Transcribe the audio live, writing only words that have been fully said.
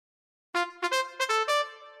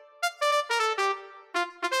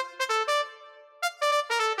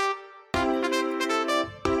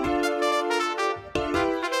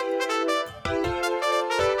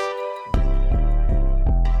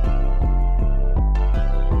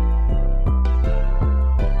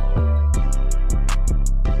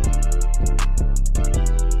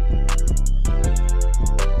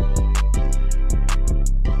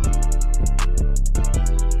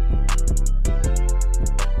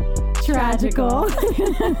tragical.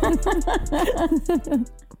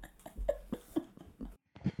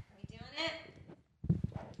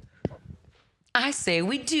 I say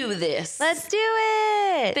we do this. Let's do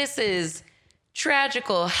it. This is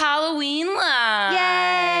Tragical Halloween Live.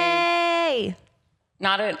 Yay.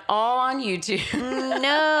 Not at all on YouTube.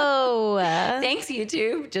 No. Thanks,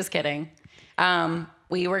 YouTube. Just kidding.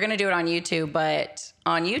 We were going to do it on YouTube, but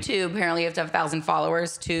on YouTube, apparently you have to have 1,000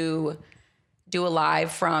 followers to do a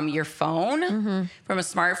live from your phone, from a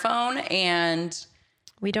smartphone. And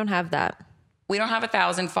We don't have that. we don't have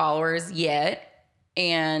 1,000 followers yet.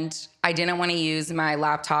 And I didn't want to use my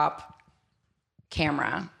laptop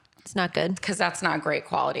camera It's not good. because that's not great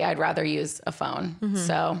quality. I'd rather use a phone.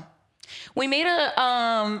 So we made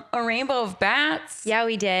a rainbow of bats. Yeah,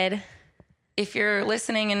 we did. If you're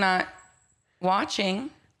listening and not watching,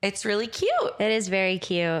 it's really cute. It is very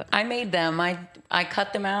cute. I made them. I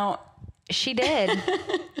cut them out. She did.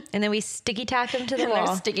 And then we sticky tacked them to the And wall.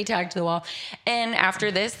 they're sticky tagged to the wall. And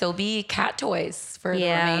after this, there'll be cat toys for the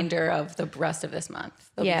remainder of the rest of this month.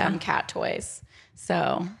 They'll become cat toys.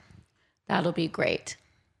 So that'll be great.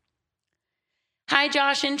 Hi,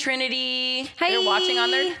 Josh and Trinity. Hi. They're watching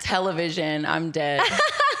on their television. I'm dead.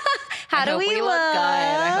 How do we look?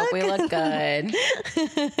 I hope we look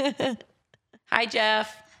good. Hi,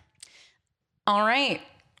 Jeff. All right.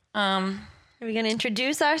 Are we going to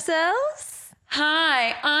introduce ourselves?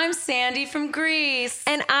 Hi, I'm Sandy from Greece.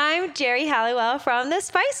 And I'm Jerry Halliwell from the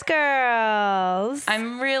Spice Girls.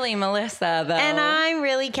 I'm really Melissa, though. And I'm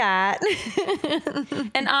really Kat.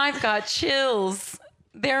 And I've got chills.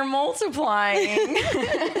 They're multiplying.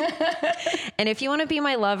 And if you want to be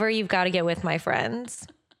my lover, you've got to get with my friends.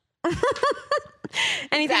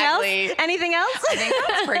 Anything Exactly. else? Anything else? I think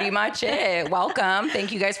that's pretty much it. Welcome.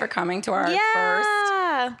 Thank you guys for coming to our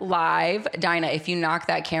first live. Dinah, if you knock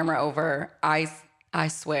that camera over, I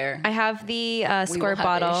swear. I have the will squirt have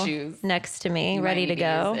bottle issues. next to me, you ready might to need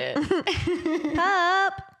go. use it.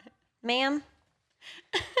 Up, ma'am.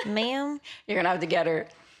 Ma'am. You're going to have to get her.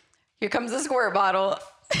 Here comes the squirt bottle.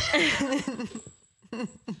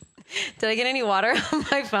 Did I get any water on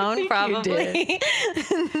my phone? think you Probably.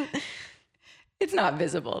 It's not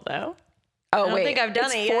visible, though. Oh, don't wait. think I've done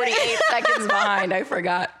it's it yet. 48 seconds behind. I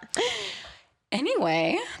forgot.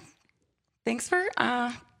 Anyway, thanks for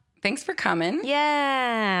coming.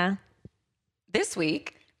 Yeah. This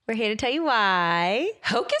week, We're here to tell you why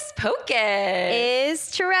Hocus Pocus.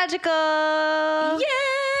 is tragical.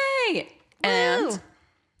 Yay! Woo.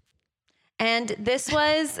 And this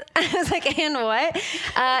was, I was like, and what?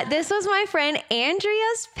 This was my friend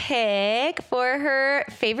Andrea's pick for her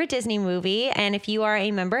favorite Disney movie. And if you are a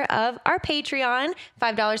member of our Patreon,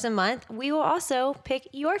 $5 a month, we will also pick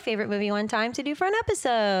your favorite movie one time to do for an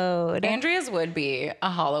episode. Andrea's would be a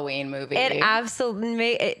Halloween movie.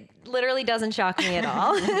 It literally doesn't shock me at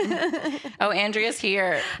all. Oh, Andrea's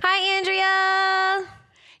here. Hi, Andrea.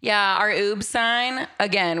 Yeah, our oob sign.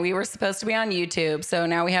 Again, we were supposed to be on YouTube, so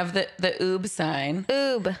now we have the oob sign.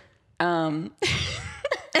 Oob.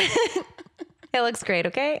 It looks great,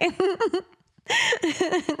 okay?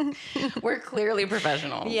 We're clearly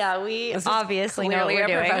professionals. Yeah, we This is obviously know what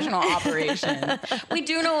clearly we're a doing. professional operation. We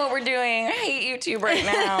do know what we're doing. I hate YouTube right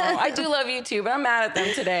now. I do love YouTube, but I'm mad at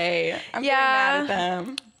them today. I'm getting mad at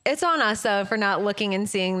them. It's on us though for not looking and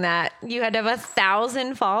seeing that you had to have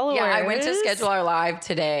 1,000 followers. Yeah, I went to schedule our live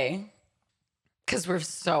today because we're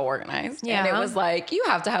so organized. Yeah. And it was like, you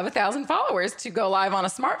have to have 1,000 followers to go live on a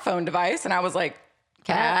smartphone device. And I was like,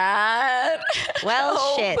 Cat. Well,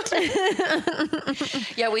 help.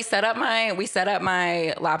 shit. Yeah, we set up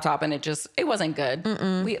my laptop and it wasn't good.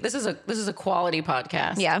 This is a quality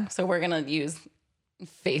podcast. Yeah. So we're gonna use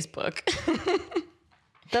Facebook.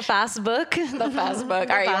 The fast book. The Facebook.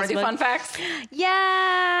 All right, you want to do fun facts?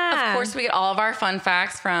 Yeah. Of course, we get all of our fun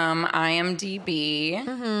facts from IMDb.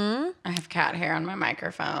 I have cat hair on my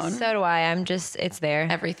microphone. So do I. It's there.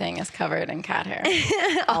 Everything is covered in cat hair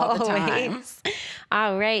all the time. Always.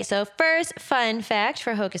 All right. So first fun fact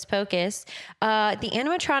for Hocus Pocus. The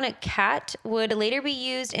animatronic cat would later be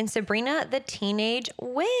used in Sabrina the Teenage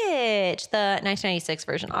Witch, the 1996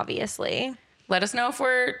 version, obviously. Let us know if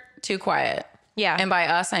we're too quiet. Yeah. And by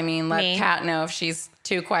us, I mean let Me. Kat know if she's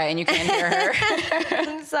too quiet and you can't hear her.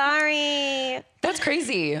 I'm sorry. That's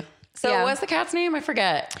crazy. So Yeah. what's the cat's name? I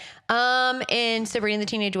forget. In Sabrina the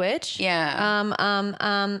Teenage Witch. Yeah.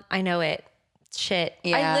 I know it. Shit.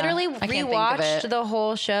 Yeah, I literally I can't think of rewatched it. the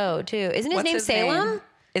whole show too. Isn't his What's name his Salem? name?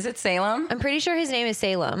 Is it Salem? I'm pretty sure his name is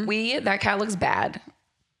Salem. That cat looks bad.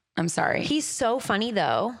 I'm sorry. He's so funny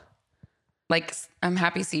though. Like, I'm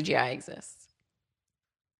happy CGI exists.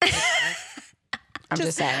 I'm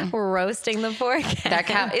just saying. Roasting the poor cat. That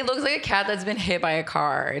cat, it looks like a cat that's been hit by a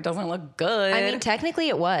car. It doesn't look good. I mean, technically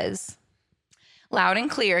it was. Loud and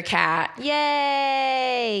clear, cat.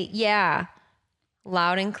 Yay. Yeah.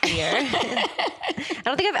 Loud and clear. I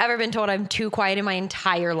don't think I've ever been told I'm too quiet in my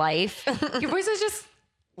entire life. Your voice is just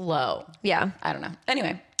low. Yeah. I don't know.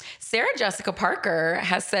 Anyway, Sarah Jessica Parker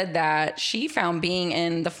has said that she found being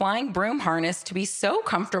in the flying broom harness to be so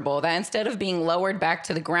comfortable that instead of being lowered back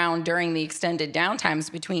to the ground during the extended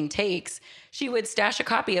downtimes between takes, she would stash a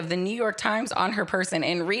copy of the New York Times on her person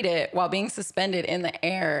and read it while being suspended in the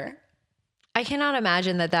air. I cannot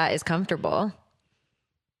imagine that is comfortable.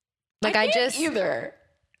 Like I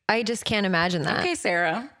just can't imagine that. Okay,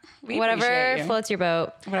 Sarah. Whatever floats your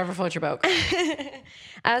boat. Whatever floats your boat.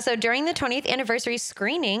 So during the 20th anniversary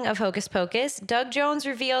screening of Hocus Pocus, Doug Jones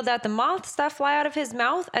revealed that the moths that fly out of his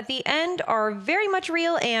mouth at the end are very much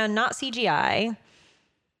real and not CGI.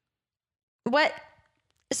 What?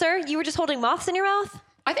 Sir, you were just holding moths in your mouth?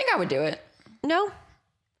 I think I would do it. No.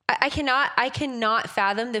 I cannot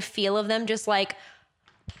fathom the feel of them just like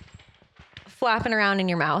flapping around in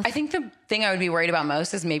your mouth. I think the thing I would be worried about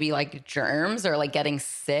most is maybe like germs or like getting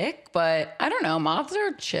sick, but I don't know. Moths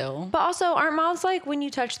are chill. But also, aren't moths like when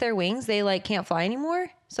you touch their wings, they like can't fly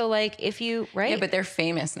anymore? So like if you, right? Yeah, but they're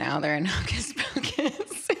famous now. They're in Hocus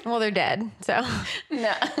Pocus. Well, they're dead. So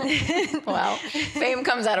no. Well, fame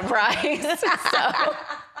comes at a price. So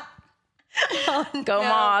go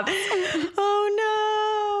moths. Oh no.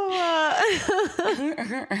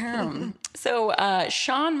 So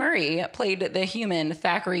Sean Murray played the human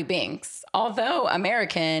Thackeray Binks. Although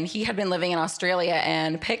American, he had been living in Australia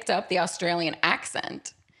and picked up the Australian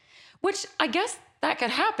accent, which I guess that could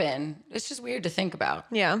happen. It's just weird to think about.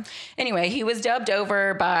 Yeah. Anyway, he was dubbed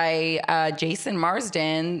over by Jason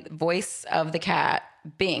Marsden, voice of the cat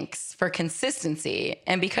Binks, for consistency.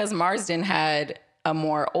 And because Marsden had a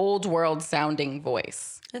more old world sounding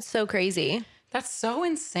voice. That's so crazy. That's so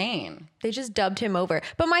insane. They just dubbed him over.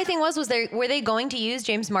 But my thing were they going to use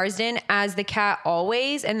James Marsden as the cat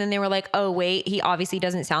always? And then they were like, oh, wait, he obviously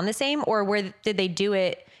doesn't sound the same? Or did they do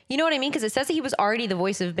it? You know what I mean? Because it says that he was already the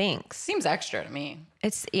voice of Binks. Seems extra to me.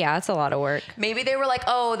 It's a lot of work. Maybe they were like,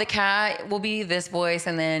 oh, the cat will be this voice.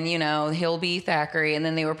 And then, he'll be Thackeray. And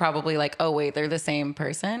then they were probably like, oh, wait, they're the same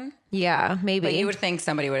person. Yeah, maybe. But you would think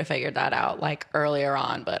somebody would have figured that out like earlier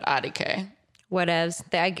on, but IDK. Whatevs.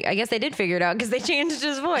 I guess they did figure it out because they changed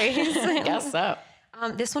his voice. I guess so.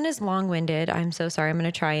 This one is long-winded. I'm so sorry. I'm going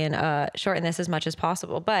to try and shorten this as much as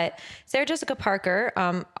possible. But Sarah Jessica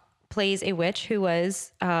Parker plays a witch who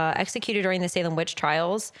was executed during the Salem witch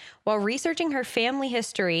trials. While researching her family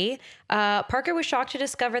history, Parker was shocked to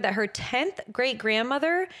discover that her 10th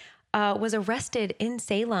great-grandmother was arrested in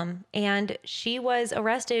Salem, and she was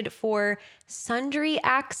arrested for sundry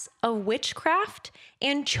acts of witchcraft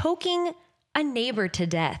and choking a neighbor to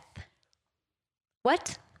death.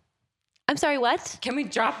 What? I'm sorry, what? Can we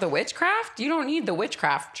drop the witchcraft? You don't need the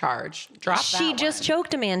witchcraft charge. Drop that She just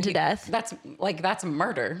choked a man to death. That's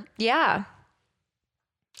murder. Yeah.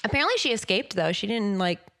 Apparently she escaped, though. She didn't,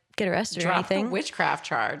 get arrested or anything. Drop the witchcraft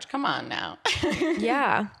charge. Come on now.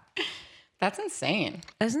 Yeah. That's insane.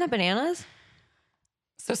 Isn't that bananas?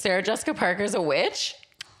 So Sarah Jessica Parker's a witch?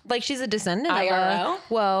 Like she's a descendant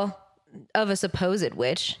IRL? of a supposed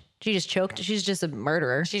witch. She just choked. She's just a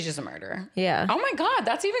murderer. She's just a murderer. Yeah. Oh my God,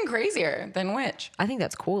 that's even crazier than witch. I think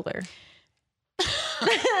that's cooler.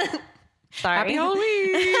 Sorry. Happy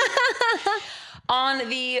Halloween. On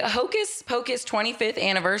the Hocus Pocus 25th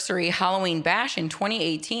anniversary Halloween bash in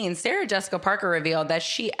 2018, Sarah Jessica Parker revealed that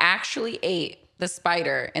she actually ate the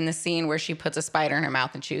spider in the scene where she puts a spider in her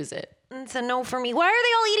mouth and chews it. It's a no for me. Why are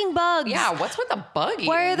they all eating bugs? Yeah, what's with the bug eating?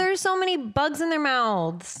 Why are there so many bugs in their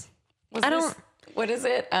mouths? What is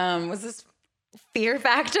it? Was this Fear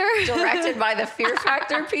Factor? Directed by the Fear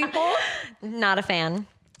Factor people? Not a fan.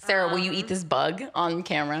 Sarah, will you eat this bug on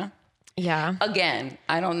camera? Yeah. Again,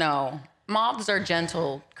 I don't know. Moths are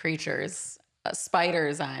gentle creatures.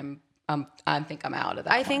 Spiders, I think I'm out of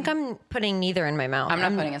that. I think I'm putting neither in my mouth. I'm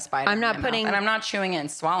not putting a spider. I'm not in my putting, mouth. And I'm not chewing it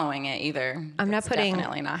and swallowing it either. I'm not putting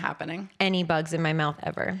definitely not happening. Any bugs in my mouth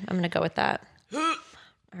ever. I'm gonna go with that. All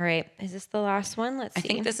right. Is this the last one? Let's see. I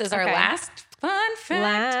think this is our last fun fact.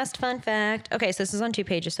 Last fun fact. Okay, so this is on 2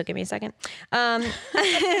 pages, so give me a second.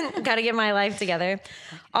 Got to get my life together.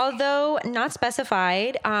 Although not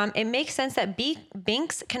specified, it makes sense that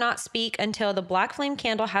Binks cannot speak until the black flame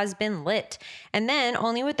candle has been lit, and then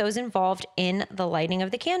only with those involved in the lighting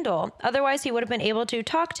of the candle. Otherwise, he would have been able to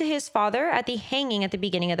talk to his father at the hanging at the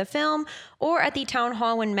beginning of the film, or at the town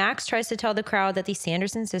hall when Max tries to tell the crowd that the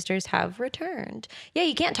Sanderson sisters have returned. Yeah,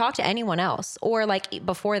 he can't talk to anyone else or like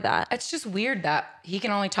before that. It's just weird that he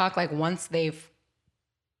can only talk like once they've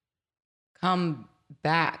come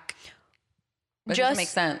back. But it doesn't make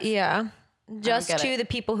sense. Yeah. Just to the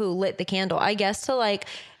people who lit the candle. I guess to like,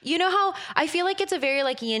 you know how I feel like it's a very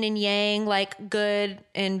like yin and yang, like good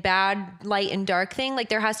and bad, light and dark thing. Like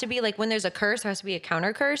there has to be like when there's a curse, there has to be a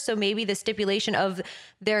counter curse. So maybe the stipulation of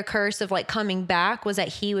their curse of like coming back was that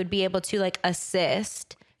he would be able to like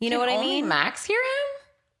assist. You know what I mean? Max hear him?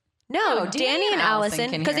 No, Danny and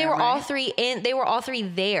Allison, because they were all three in. They were all three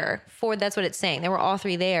there. That's what it's saying. They were all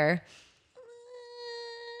three there.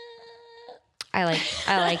 I like it.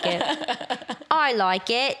 I like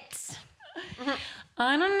it.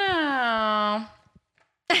 I don't know.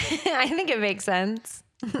 I think it makes sense.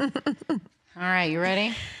 All right, you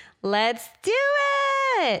ready? Let's do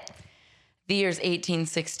it. The year's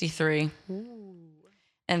 1863. Ooh.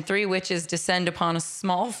 And 3 witches descend upon a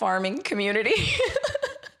small farming community.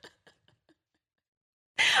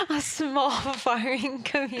 A small farming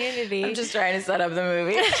community. I'm just trying to set up the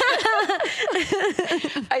movie.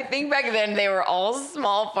 I think back then they were all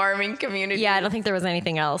small farming communities. Yeah, I don't think there was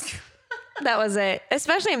anything else. That was it.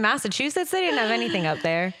 Especially in Massachusetts, they didn't have anything up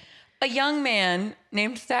there. A young man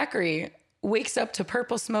named Thackeray wakes up to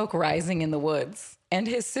purple smoke rising in the woods and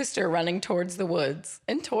his sister running towards the woods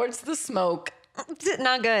and towards the smoke.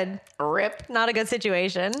 Not good. Rip. Not a good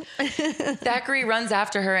situation. Thackeray runs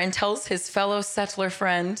after her and tells his fellow settler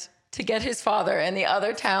friend to get his father and the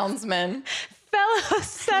other townsmen. Fellow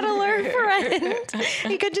settler friend.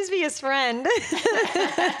 He could just be his friend.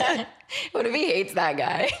 What if he hates that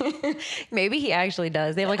guy? Maybe he actually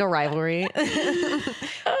does. They have like a rivalry.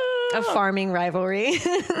 A farming rivalry.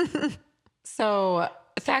 So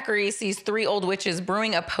Thackeray sees 3 old witches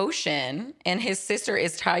brewing a potion, and his sister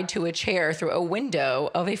is tied to a chair through a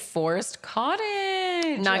window of a forest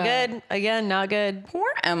cottage. Not good. Again, not good. Poor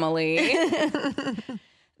Emily.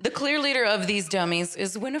 The clear leader of these dummies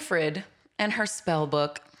is Winifred and her spell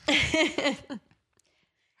book.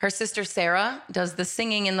 Her sister Sarah does the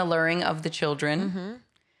singing and the luring of the children. Mm-hmm.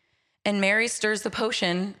 And Mary stirs the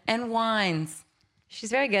potion and whines. She's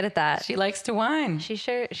very good at that. She likes to whine. She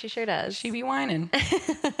sure does. She be whining.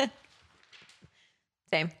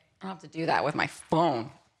 Same. I'll have to do that with my phone.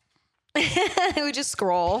 We just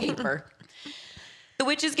scroll. Paper. The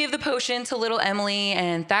witches give the potion to little Emily,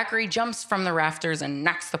 and Thackeray jumps from the rafters and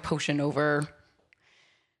knocks the potion over.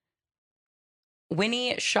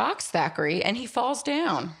 Winnie shocks Thackeray, and he falls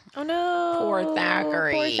down. Oh, no. Poor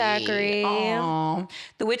Thackeray. Poor Thackeray. Aww.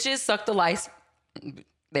 The witches suck the lice.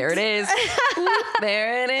 There it is. Oop,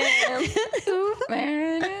 there it is. Oop,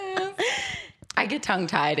 there it is. I get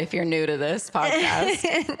tongue-tied if you're new to this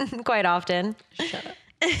podcast. Quite often. Shut up.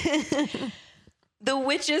 The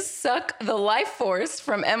witches suck the life force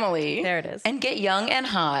from Emily. There it is. And get young and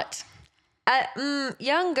hot.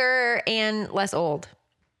 Younger and less old.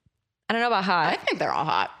 I don't know about hot. I think they're all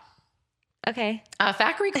hot. Okay.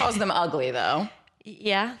 Thackeray calls them ugly, though.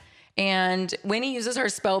 Yeah. And Winnie uses her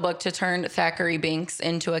spellbook to turn Thackeray Binks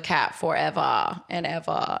into a cat forever and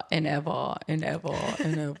ever and ever and ever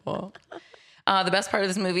and ever. The best part of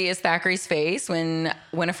this movie is Thackeray's face when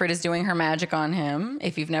Winifred is doing her magic on him.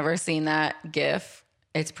 If you've never seen that GIF,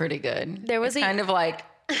 it's pretty good. There was kind of like...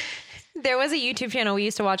 There was a YouTube channel we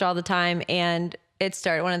used to watch all the time, and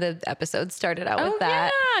one of the episodes started out with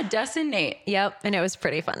that. Yeah, Dust and Nate. Yep, and it was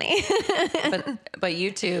pretty funny. but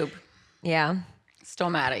YouTube. Yeah. Still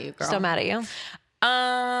mad at you, girl. Still mad at you.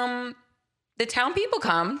 The town people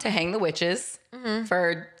come to hang the witches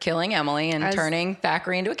for killing Emily and turning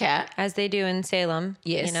Thackeray into a cat. As they do in Salem.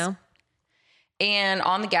 Yes. You know? And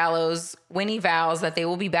on the gallows, Winnie vows that they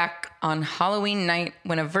will be back on Halloween night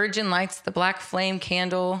when a virgin lights the black flame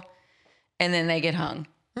candle, and then they get hung.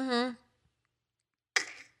 Mm-hmm.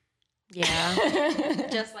 Yeah.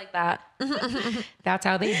 Just like that. That's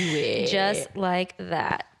how they do it. Just like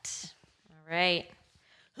that. All right.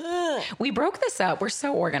 We broke this up. We're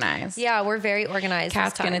so organized. Yeah, we're very organized.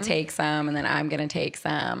 Kat's going to take some, and then I'm going to take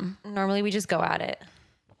some. Normally, we just go at it.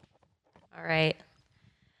 All right.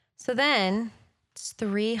 So then, it's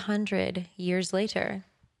 300 years later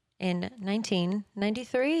in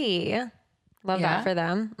 1993. Love that for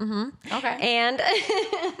them. Mm-hmm. Okay. And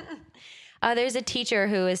there's a teacher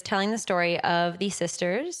who is telling the story of the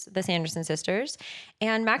sisters, the Sanderson sisters,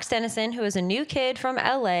 and Max Dennison, who is a new kid from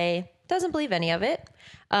LA, doesn't believe any of it.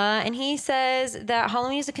 And he says that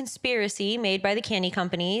Halloween is a conspiracy made by the candy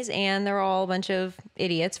companies, and they're all a bunch of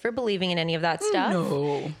idiots for believing in any of that stuff.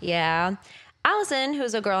 No. Yeah. Allison,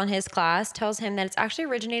 who's a girl in his class, tells him that it's actually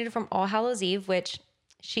originated from All Hallows Eve, which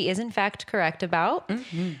she is in fact correct about.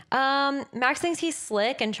 Max thinks he's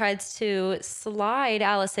slick and tries to slide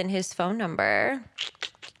Allison his phone number.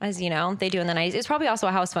 As you know, they do in the 90s. It's probably also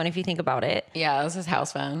a house phone if you think about it. Yeah, this is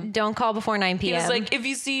house phone. Don't call before 9 p.m. He was like, if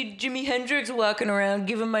you see Jimi Hendrix walking around,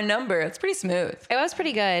 give him my number. It's pretty smooth. It was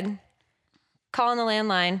pretty good. Calling the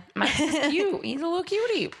landline. Max is cute. He's a little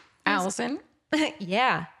cutie. Allison.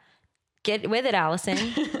 Yeah. Get with it, Allison.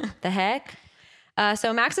 The heck?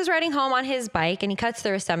 So Max is riding home on his bike and he cuts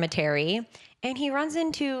through a cemetery and he runs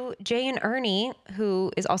into Jay and Ernie,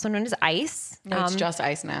 who is also known as Ice. No, it's just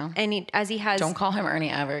Ice now. And he has... Don't call him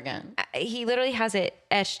Ernie ever again. He literally has it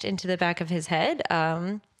etched into the back of his head.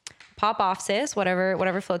 Pop off, sis,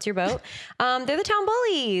 whatever floats your boat. They're the town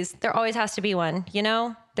bullies. There always has to be one, you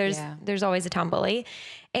know? There's always a town bully.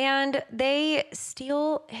 And they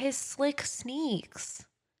steal his slick sneaks.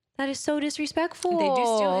 That is so disrespectful. They do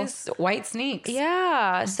steal his white sneaks.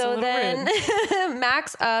 Yeah. So then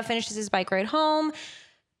Max finishes his bike ride home,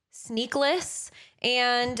 sneakless.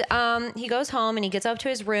 And he goes home and he gets up to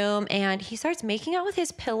his room and he starts making out with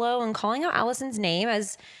his pillow and calling out Allison's name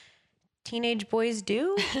as teenage boys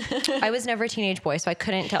do. I was never a teenage boy, so I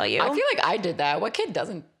couldn't tell you. I feel like I did that. What kid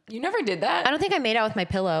doesn't? You never did that? I don't think I made out with my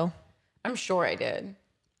pillow. I'm sure I did.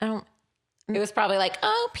 I don't. It was probably like,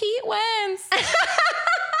 oh, Pete wins.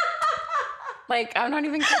 Like, I'm not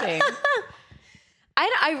even kidding. I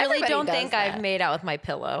really Everybody don't does think that. I've made out with my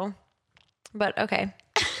pillow. But okay.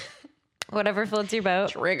 Whatever floats your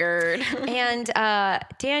boat. Triggered. And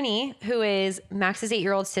Danny, who is Max's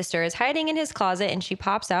 8-year-old sister, is hiding in his closet and she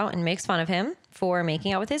pops out and makes fun of him for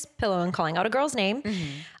making out with his pillow and calling out a girl's name.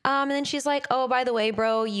 And then she's like, oh, by the way,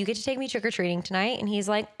 bro, you get to take me trick-or-treating tonight. And he's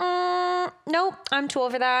like, nope, I'm too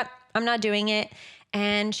old for that. I'm not doing it.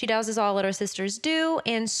 And she does as all little sisters do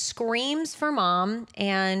and screams for mom.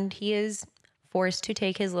 And he is forced to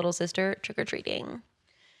take his little sister trick-or-treating.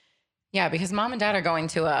 Yeah, because mom and dad are going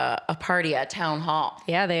to a party at town hall.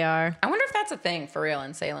 Yeah, they are. I wonder if that's a thing for real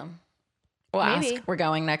in Salem. We'll Maybe. ask. We're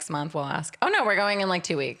going next month. We'll ask. Oh, no, we're going in like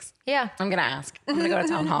 2 weeks. Yeah. I'm going to ask. I'm going to go to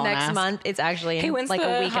town hall Next and ask. month. It's actually in Hey, when's like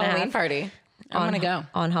the a week and a Halloween half. party? I'm going to go.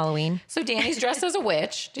 On Halloween. So Danny's dressed as a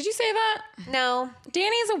witch. Did you say that? No,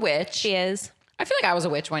 Danny's a witch. she is. I feel like I was a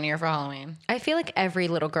witch one year for Halloween. I feel like every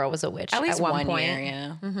little girl was a witch At least one one point. year,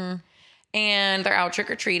 yeah. And they're out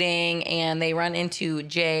trick-or-treating, and they run into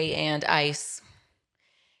Jay and Ice.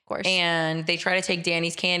 Of course. And they try to take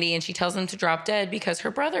Danny's candy, and she tells them to drop dead because her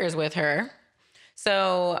brother is with her.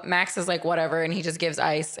 So Max is like, whatever, and he just gives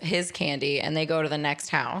Ice his candy, and they go to the next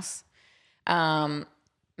house.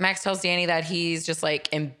 Max tells Danny that he's just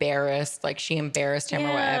like embarrassed, like she embarrassed him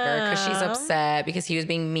or whatever, because she's upset because he was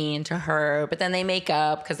being mean to her. But then they make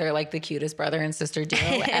up because they're like the cutest brother and sister duo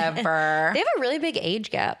ever. They have a really big age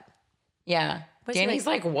gap. Yeah. Was he Danny's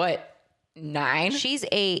like what, 9? She's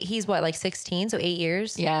 8. He's what, like 16? So 8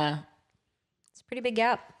 years. Yeah. It's a pretty big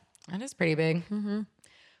gap. That is pretty big.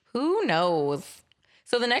 Who knows?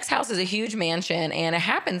 So the next house is a huge mansion, and it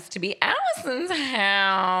happens to be Allison's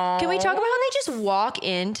house. Can we talk about how they just walk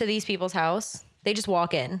into these people's house? They just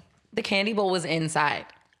walk in. The candy bowl was inside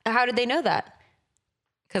How did they know that?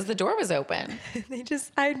 because the door was open.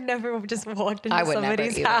 I never just walked into I would never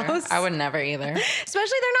somebody's either. house. I would never either.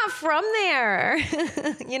 Especially they're not from there.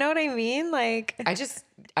 You know what I mean? Like, I just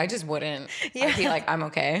wouldn't. I'd be like, I'm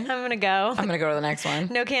okay. I'm going to go. I'm gonna go to the next one.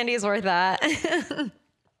 No candy is worth that.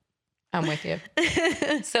 I'm with you.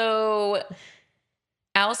 So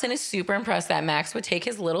Allison is super impressed that Max would take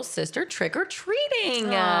his little sister trick-or-treating.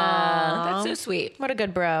 That's so sweet. What a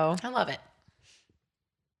good bro. I love it.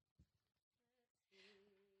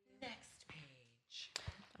 Next page.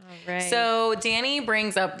 All right. So Danny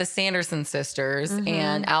brings up the Sanderson sisters,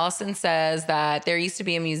 and Allison says that there used to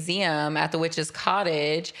be a museum at the witch's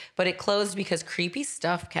cottage, but it closed because creepy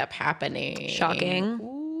stuff kept happening. Shocking.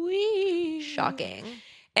 Wee. Shocking.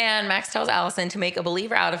 And Max tells Allison to make a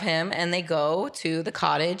believer out of him, and they go to the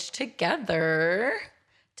cottage together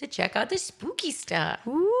to check out the spooky stuff.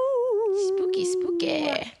 Ooh. Spooky,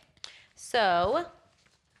 spooky. So,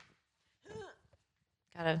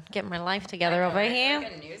 gotta get my life together over here.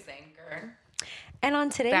 Like a news anchor. And on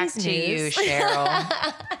today's Back to you, news, Cheryl.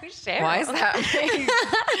 Cheryl.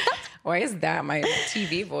 Why is that my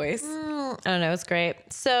TV voice? I don't know. It's great.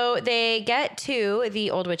 So they get to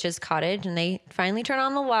the old witch's cottage and they finally turn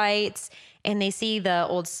on the lights and they see the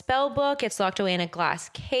old spell book. It's locked away in a glass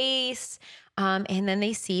case. And then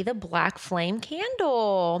they see the black flame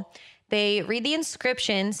candle. They read the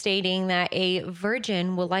inscription stating that a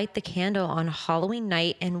virgin will light the candle on Halloween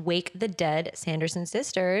night and wake the dead Sanderson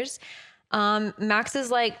sisters. Max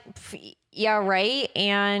is like, yeah, right.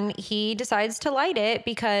 And he decides to light it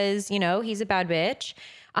because, he's a bad bitch.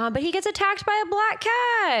 But he gets attacked by a black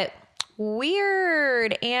cat.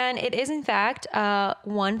 Weird. And it is, in fact,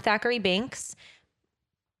 one Thackeray Binks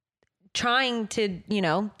trying to,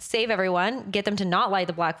 save everyone, get them to not light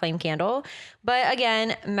the black flame candle. But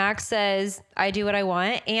again, Max says, I do what I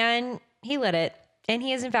want. And he lit it. And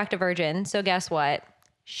he is, in fact, a virgin. So guess what?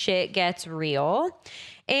 Shit gets real.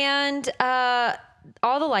 And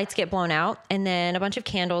all the lights get blown out. And then a bunch of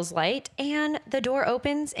candles light. And the door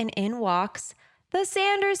opens and in walks the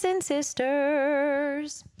Sanderson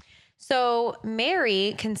sisters. So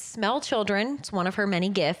Mary can smell children. It's one of her many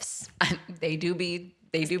gifts. They do be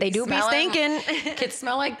stinking. Kids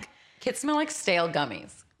smell like stale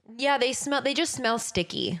gummies. Yeah, they just smell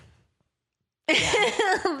sticky.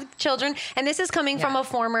 Yeah. Children. And this is coming from a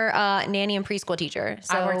former nanny and preschool teacher.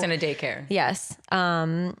 So I worked in a daycare. Yes.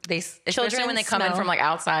 Especially when they come in from like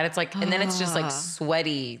outside, it's like, and then it's just like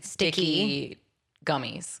sweaty, sticky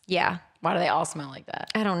gummies. Yeah. Why do they all smell like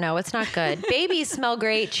that? I don't know. It's not good. Babies smell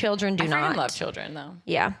great. Children do not. I love children though.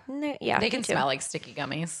 Yeah. Yeah. They can smell like sticky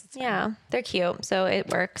gummies. Yeah. They're cute. So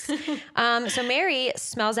it works. So Mary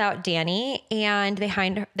smells out Danny and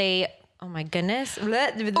oh my goodness.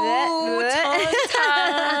 Tongue-tied.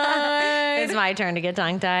 It's my turn to get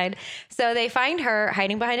tongue-tied. So they find her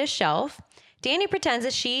hiding behind a shelf. Danny pretends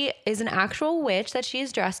that she is an actual witch that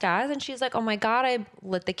she's dressed as. And she's like, oh my God, I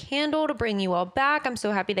lit the candle to bring you all back. I'm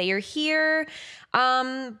so happy that you're here.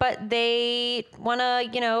 But they want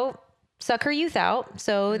to, suck her youth out.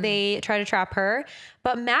 So they try to trap her.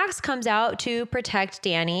 But Max comes out to protect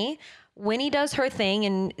Danny. Winnie does her thing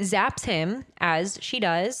and zaps him, as she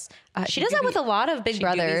does. She does that with a lot of Big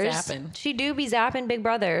Brothers. She do be zapping Big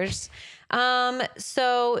Brothers.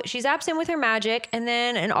 So she zaps him with her magic, and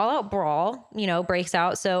then an all-out brawl, breaks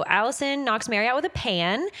out. So Allison knocks Mary out with a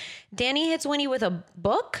pan. Danny hits Winnie with a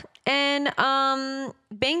book, and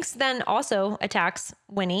Binks then also attacks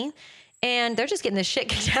Winnie. And they're just getting the shit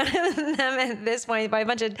kicked out of them at this point by a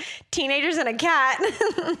bunch of teenagers and a cat.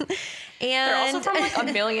 And they're also from like a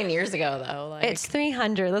million years ago, though. It's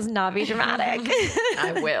 300. Let's not be dramatic.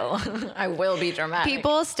 I will be dramatic.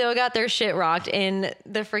 People still got their shit rocked in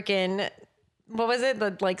the freaking, what was it?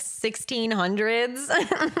 The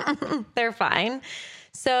 1600s. They're fine.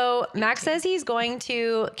 So Max says he's going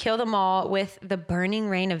to kill them all with the burning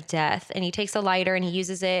rain of death. And he takes a lighter and he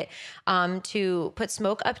uses it to put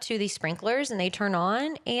smoke up to the sprinklers, and they turn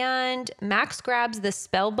on. And Max grabs the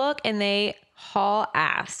spell book and they haul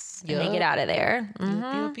ass. Yep. And they get out of there.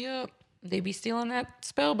 Mm-hmm. Yep. They be stealing that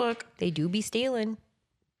spell book. They do be stealing.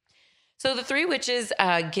 So the three witches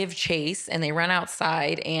give chase and they run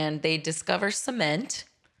outside and they discover cement.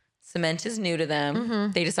 Cement is new to them.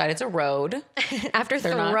 Mm-hmm. They decide it's a road.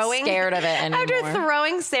 They're not scared of it anymore. After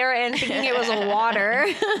throwing Sarah in thinking it was water.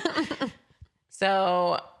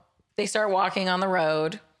 So they start walking on the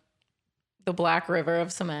road, the black river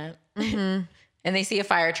of cement. Mm-hmm. And they see a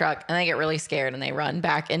fire truck and they get really scared and they run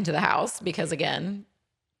back into the house because, again,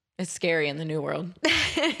 it's scary in the new world.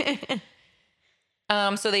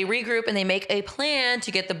 So they regroup and they make a plan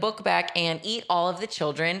to get the book back and eat all of the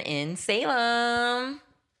children in Salem.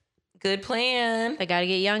 Good plan. They got to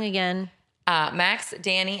get young again. Max,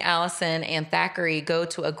 Danny, Allison, and Thackeray go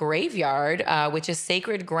to a graveyard, which is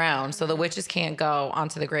sacred ground, so the witches can't go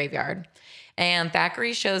onto the graveyard. And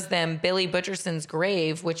Thackeray shows them Billy Butcherson's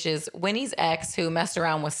grave, which is Winnie's ex who messed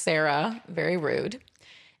around with Sarah. Very rude.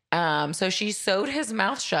 So she sewed his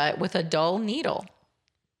mouth shut with a dull needle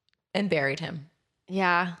and buried him.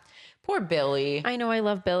 Yeah. Poor Billy. I know, I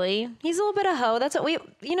love Billy. He's a little bit of hoe. That's what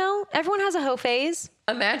everyone has a hoe phase.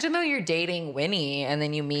 Imagine though you're dating Winnie and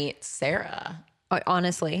then you meet Sarah.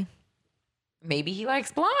 Honestly. Maybe he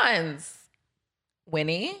likes blondes.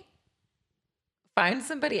 Winnie, find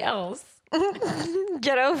somebody else.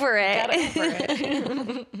 Get over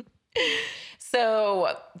it.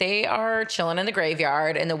 So they are chilling in the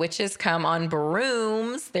graveyard and the witches come on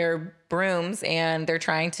brooms. They're brooms and they're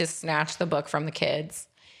trying to snatch the book from the kids.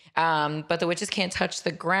 But the witches can't touch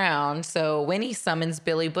the ground. So Winnie summons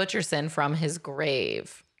Billy Butcherson from his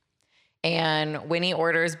grave. And Winnie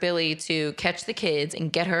orders Billy to catch the kids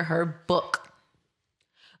and get her book.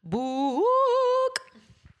 Book.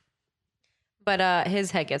 But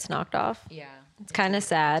his head gets knocked off. Yeah. It's kind of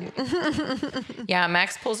sad. Yeah,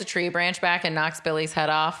 Max pulls a tree branch back and knocks Billy's head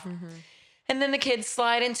off. Mm-hmm. And then the kids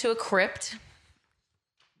slide into a crypt.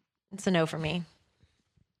 It's a no for me.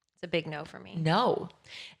 It's a big no for me. No.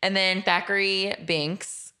 And then Thackeray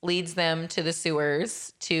Binks leads them to the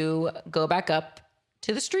sewers to go back up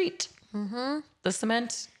to the street. Mm-hmm. The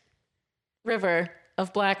cement river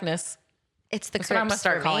of blackness. It's the That's what I'm Crips gonna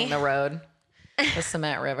start for calling me. the road, the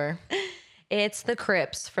cement river. It's the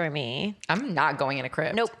Crips for me. I'm not going in a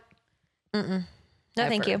crypt. Nope. No,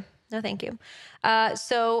 thank Ever. you. No, thank you.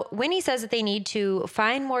 So Winnie says that they need to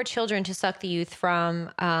find more children to suck the youth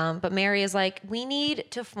from. But Mary is like, we need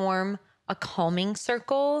to form a calming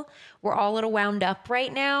circle. We're all a little wound up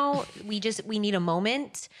right now. We need a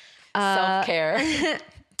moment. Self-care.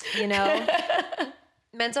 You know,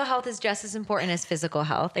 mental health is just as important as physical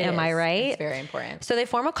health. Am I right? It's very important. So they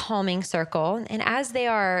form a calming circle. And as they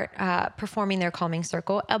are performing their calming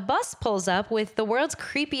circle, a bus pulls up with the world's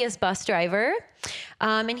creepiest bus driver.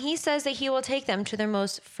 And he says that he will take them to their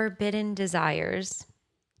most forbidden desires.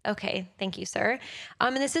 Okay, thank you, sir.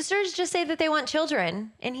 And the sisters just say that they want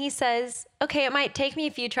children. And he says, okay, it might take me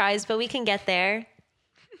a few tries, but we can get there.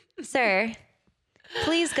 Sir,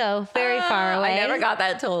 please go very far away. I never got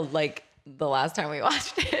that till like the last time we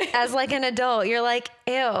watched it. As like an adult, you're like,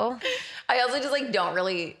 ew. I also just like don't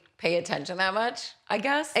really pay attention that much, I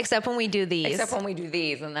guess. Except when we do these. Except when we do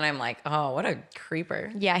these. And then I'm like, oh, what a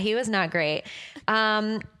creeper. Yeah, he was not great.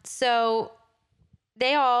 So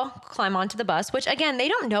they all climb onto the bus, which again, they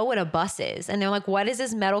don't know what a bus is. And they're like, what is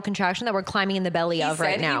this metal contraption that we're climbing in the belly of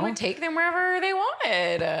right now? He would take them wherever they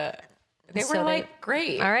wanted. They were like,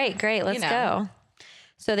 great. All right, great. Let's go.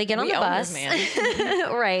 So they get on the own bus. this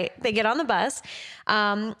man. Right. They get on the bus.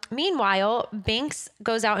 Meanwhile, Binks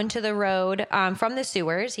goes out into the road from the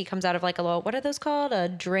sewers. He comes out of like a little, what are those called? A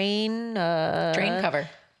drain? Drain cover.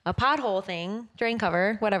 A pothole thing. Drain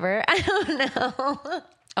cover. Whatever. I don't know.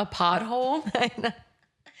 A pothole? I know.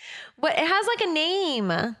 But it has like a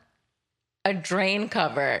name. A drain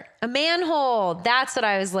cover. A manhole. That's what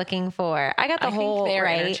I was looking for. I got the whole they're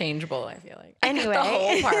right. interchangeable, I feel like. Anyway. I got the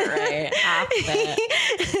whole part right. Half of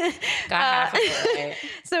it. Got half of it right.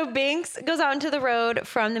 So Binks goes out into the road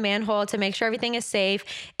from the manhole to make sure everything is safe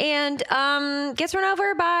and gets run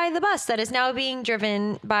over by the bus that is now being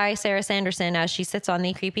driven by Sarah Sanderson as she sits on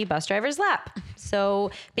the creepy bus driver's lap. So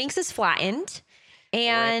Binks is flattened.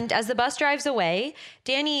 And as the bus drives away,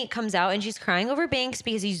 Danny comes out and she's crying over Binks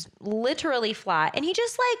because he's literally flat. And he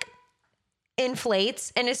just like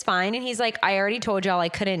inflates and is fine. And he's like, I already told y'all I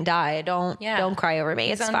couldn't die. Don't cry over me.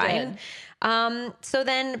 It's fine. So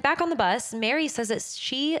then back on the bus, Mary says that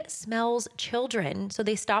she smells children. So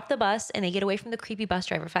they stop the bus and they get away from the creepy bus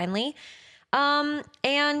driver finally. And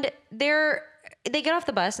they get off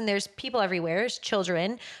the bus and there's people everywhere, there's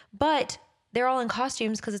children, but they're all in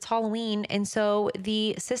costumes because it's Halloween. And so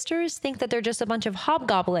the sisters think that they're just a bunch of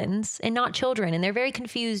hobgoblins and not children. And they're very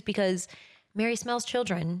confused because Mary smells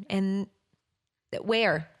children. And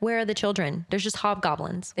where are the children? There's just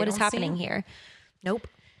hobgoblins. What is happening here? Nope.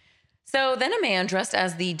 So then a man dressed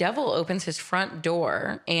as the devil opens his front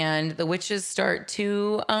door and the witches start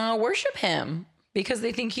to worship him because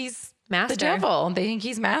they think he's Master. The devil. They think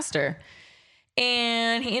he's master.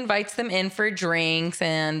 And he invites them in for drinks,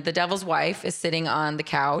 and the devil's wife is sitting on the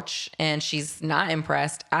couch, and she's not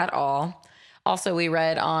impressed at all. Also, we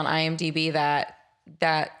read on IMDb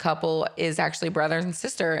that couple is actually brother and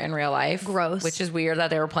sister in real life. Gross. Which is weird that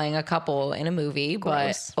they were playing a couple in a movie,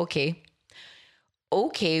 Gross. But okay.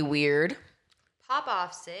 Okay, weird. Pop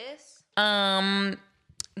off, sis.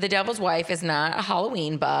 The devil's wife is not a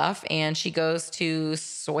Halloween buff, and she goes to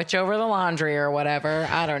switch over the laundry or whatever.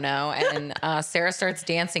 I don't know. And Sarah starts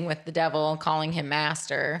dancing with the devil, calling him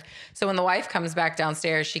master. So when the wife comes back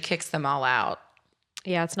downstairs, she kicks them all out.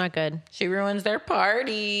 Yeah, it's not good. She ruins their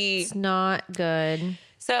party. It's not good.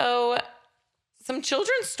 So some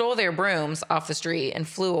children stole their brooms off the street and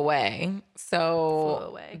flew away.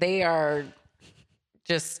 So they are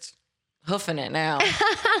just hoofing it now.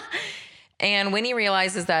 And Winnie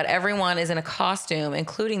realizes that everyone is in a costume,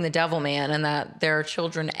 including the devil man, and that there are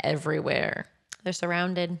children everywhere. They're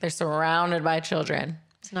surrounded. They're surrounded by children.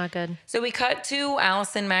 It's not good. So we cut to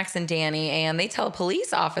Allison, Max, and Danny, and they tell a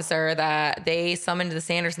police officer that they summoned the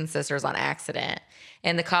Sanderson sisters on accident.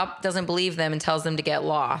 And the cop doesn't believe them and tells them to get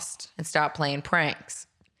lost and stop playing pranks.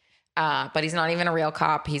 But he's not even a real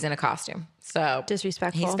cop. He's in a costume. So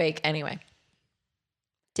disrespectful. He's fake anyway.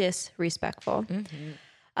 Disrespectful. Mm-hmm.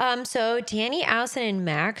 So Danny, Allison, and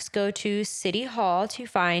Max go to City Hall to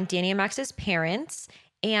find Danny and Max's parents.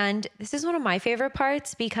 And this is one of my favorite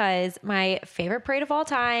parts because my favorite parade of all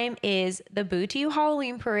time is the Boo to You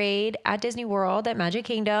Halloween Parade at Disney World at Magic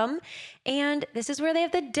Kingdom. And this is where they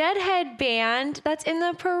have the Deadhead band that's in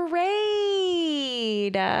the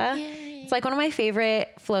parade. Yay. It's like one of my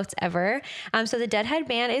favorite floats ever. So the Deadhead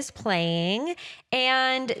Band is playing,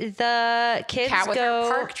 and the kids Cat with go.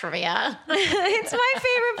 her park trivia. It's my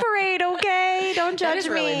favorite parade. Okay, don't judge me. That is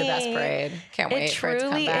really the best parade. Can't wait for it to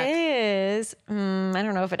come back. It truly is. I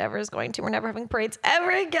don't know if it ever is going to. We're never having parades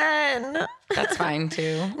ever again. That's fine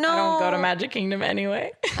too. No. I don't go to Magic Kingdom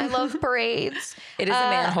anyway. I love parades. It is a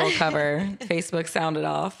manhole cover. Facebook sounded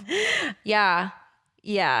off. Yeah.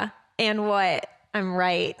 And what? I'm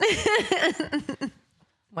right.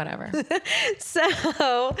 Whatever.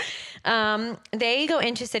 So they go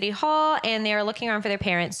into City Hall and they're looking around for their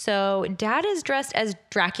parents. So Dad is dressed as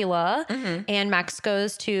Dracula and Max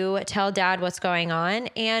goes to tell Dad what's going on.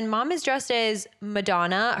 And Mom is dressed as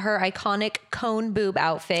Madonna, her iconic cone boob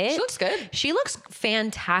outfit. She looks good. She looks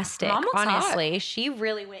fantastic. Mom looks honestly. hot. She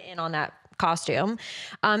really went in on that costume.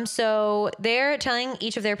 So they're telling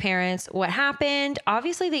each of their parents what happened.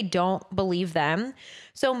 Obviously, they don't believe them.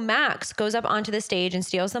 So Max goes up onto the stage and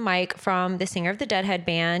steals the mic from the singer of the Deadhead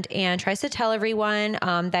Band and tries to tell everyone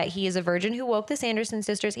that he is a virgin who woke the Sanderson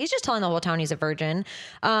sisters. He's just telling the whole town he's a virgin.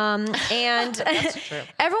 And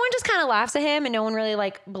everyone just kind of laughs at him and no one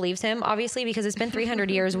really believes him, obviously, because it's been 300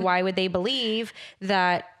 years. Why would they believe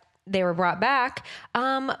that they were brought back?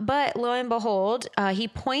 But lo and behold, he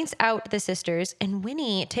points out the sisters and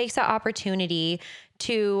Winnie takes the opportunity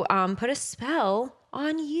to put a spell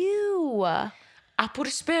on you. I put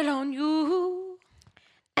a spell on you.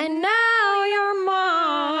 And now you're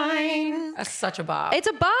mine. That's such a bop. It's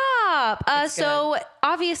a bop. So good.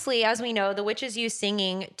 obviously, as we know, the witches use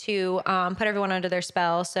singing to put everyone under their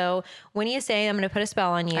spell. So Winnie is saying, I'm going to put a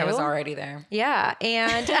spell on you. I was already there. Yeah.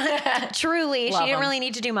 And truly, she didn't really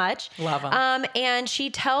need to do much. Love them. And she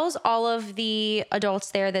tells all of the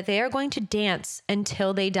adults there that they are going to dance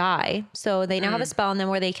until they die. So they now have a spell on them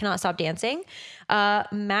where they cannot stop dancing.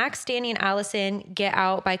 Max, Danny, and Allison get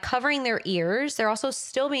out by covering their ears. They're also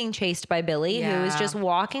still being chased by Billy, who is just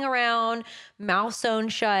walking around, mouth sewn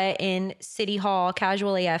shut in City Hall,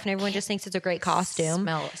 casual AF, and everyone just thinks it's a great costume.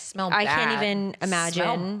 Smell I bad. can't even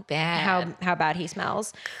imagine bad. how bad he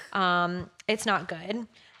smells. It's not good.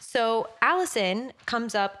 So Allison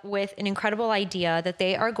comes up with an incredible idea that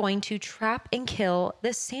they are going to trap and kill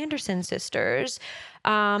the Sanderson sisters.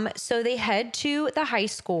 So they head to the high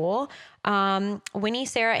school. Winnie,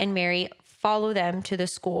 Sarah, and Mary follow them to the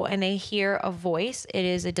school and they hear a voice. It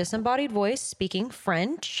is a disembodied voice speaking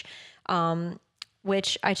French,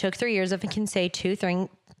 which I took 3 years of and can say two things.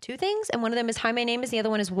 And one of them is hi, my name is. The other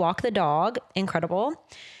one is walk the dog. Incredible.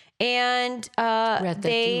 And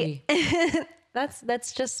they...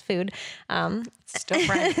 That's just food. Still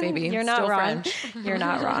French, baby. You're not Still wrong. French. You're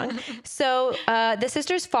not wrong. So the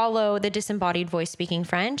sisters follow the disembodied voice speaking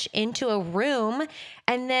French into a room.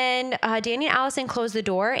 And then Danny and Allison close the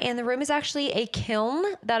door. And the room is actually a kiln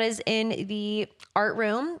that is in the art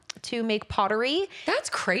room to make pottery. That's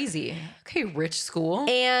crazy. Okay, rich school.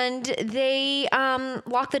 And they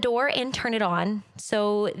lock the door and turn it on.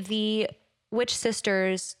 So the witch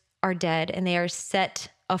sisters are dead and they are set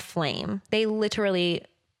aflame. They literally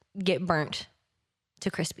get burnt to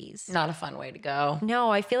crispies. Not a fun way to go. No,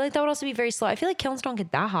 I feel like that would also be very slow. I feel like kilns don't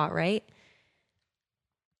get that hot, right?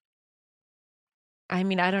 I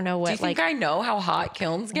mean, I don't know what. Do you think I know how hot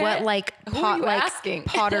kilns get? What asking?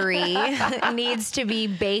 Pottery needs to be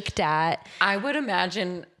baked at? I would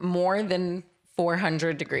imagine more than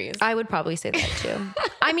 400 degrees. I would probably say that too.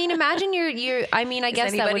 I mean, imagine you're. I mean, I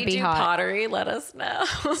guess that would be hot. Pottery? Let us know.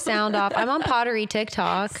 Sound off. I'm on pottery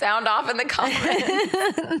TikTok. Sound off in the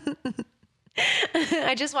comments.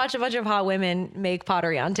 I just watch a bunch of hot women make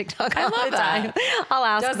pottery on TikTok all the time. I'll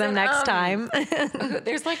ask them next time.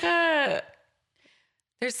 There's like a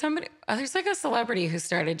celebrity who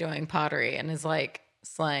started doing pottery and is like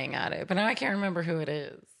slaying at it, but now I can't remember who it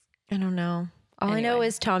is. I don't know. All I know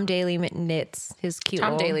is Tom Daly knits his cute.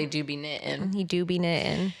 Tom Daly do be knitting. He do be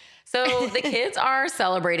knitting. So the kids are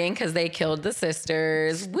celebrating because they killed the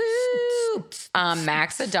sisters. Woo!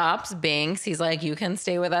 Max adopts Binks. He's like, you can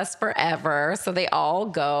stay with us forever. So they all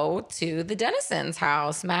go to the Dennison's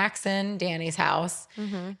house, Max and Danny's house.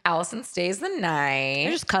 Mm-hmm. Allison stays the night.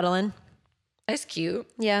 They're just cuddling. That's cute.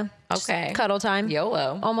 Yeah. Okay. Cuddle time.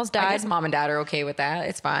 YOLO. Almost died. I guess mom and dad are okay with that.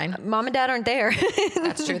 It's fine. Mom and dad aren't there.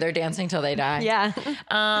 That's true. They're dancing till they die. Yeah.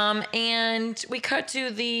 And we cut to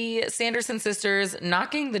the Sanderson sisters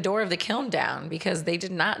knocking the door of the kiln down because they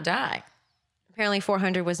did not die. Apparently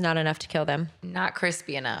 400 was not enough to kill them. Not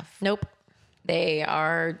crispy enough. Nope. They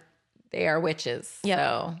are witches. Yeah.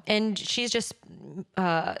 So. And she's just,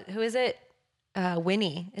 who is it?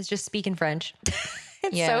 Winnie is just speaking French.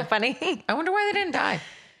 It's so funny. I wonder why they didn't die.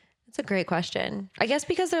 That's a great question. I guess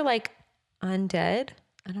because they're like undead.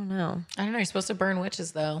 I don't know. You're supposed to burn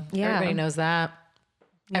witches, though. Yeah. Everybody knows that.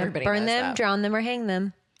 Everybody burn knows them, that. drown them, or hang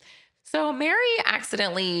them. So Mary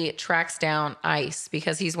accidentally tracks down Ice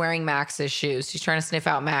because he's wearing Max's shoes. She's trying to sniff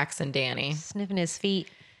out Max and Danny. Sniffing his feet.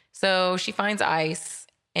 So she finds Ice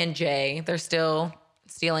and Jay. They're still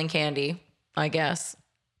stealing candy, I guess.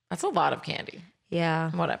 That's a lot of candy.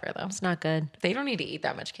 Yeah. Whatever, though. It's not good. They don't need to eat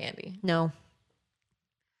that much candy. No.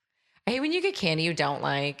 I hate when you get candy you don't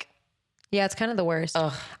like. Yeah, it's kind of the worst.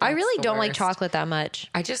 Ugh, I really the don't like worst. chocolate that much.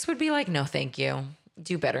 I just would be like, no, thank you.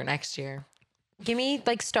 Do better next year. Give me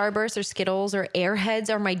like Starburst or Skittles or Airheads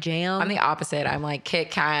are my jam. I'm the opposite. I'm like Kit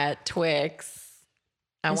Kat, Twix.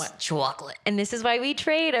 I want chocolate. And this is why we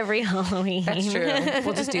trade every Halloween. That's true.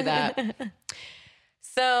 We'll just do that.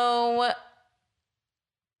 So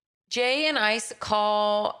Jay and Ice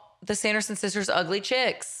call the Sanderson sisters ugly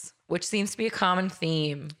chicks, which seems to be a common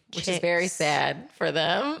theme, which is very sad for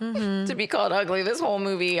them to be called ugly this whole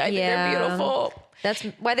movie. I think they're beautiful. That's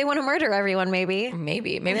why they want to murder everyone, maybe.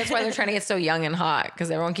 Maybe that's why they're trying to get so young and hot,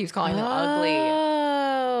 because everyone keeps calling them ugly.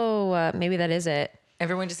 Oh, maybe that is it.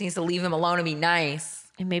 Everyone just needs to leave them alone and be nice.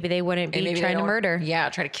 And maybe they wouldn't be trying to murder. Yeah,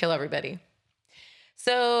 try to kill everybody.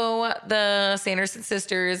 So the Sanderson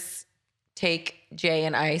sisters take Jay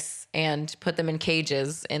and Ice and put them in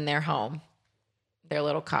cages in their home, their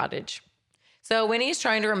little cottage. So Winnie's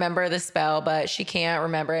trying to remember the spell, but she can't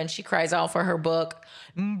remember, and she cries out for her book.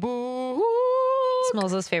 Boo.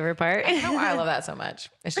 Smells' favorite part. I love that so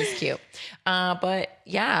much. It's just cute. But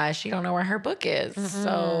yeah, she don't know where her book is.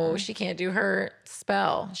 So she can't do her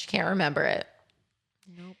spell. She can't remember it.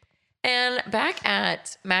 Nope. And back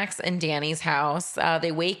at Max and Danny's house,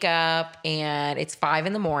 they wake up and it's 5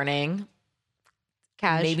 a.m.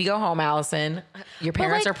 Cash. Maybe go home, Allison. Your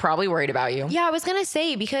parents are probably worried about you. Yeah, I was going to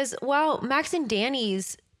say, because while Max and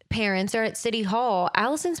Danny's parents are at City Hall,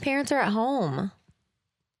 Allison's parents are at home.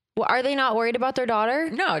 Well, are they not worried about their daughter?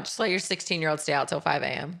 No, just let your 16-year-old stay out till 5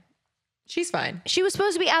 a.m. She's fine. She was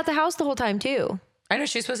supposed to be at the house the whole time, too. I know,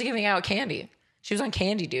 she was supposed to be giving out candy. She was on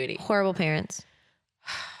candy duty. Horrible parents.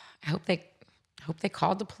 I hope they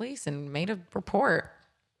called the police and made a report.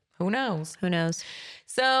 Who knows? Who knows?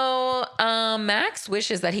 So Max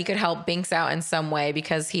wishes that he could help Binks out in some way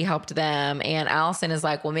because he helped them. And Allison is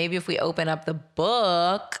like, well, maybe if we open up the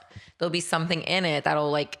book, there'll be something in it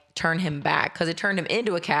that'll like turn him back, because it turned him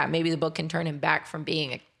into a cat. Maybe the book can turn him back from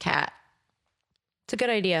being a cat. It's a good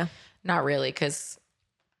idea. Not really, because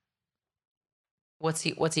what's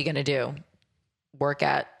he gonna do? Work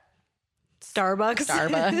at Starbucks.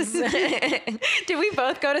 Did we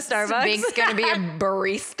both go to Starbucks? Binks gonna be a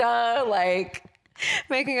barista, like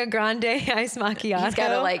making a grande ice macchiato. He's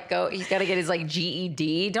gotta like go. He's gotta get his like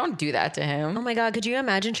GED. Don't do that to him. Oh my God! Could you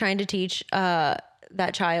imagine trying to teach that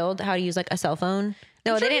child how to use like a cell phone?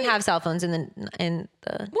 No, they didn't have cell phones in the.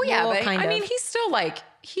 Well, yeah, but I mean, he's still like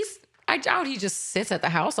I doubt he just sits at the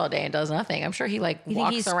house all day and does nothing. I'm sure he like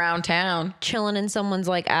walks around town, chilling in someone's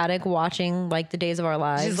like attic, watching like The Days of Our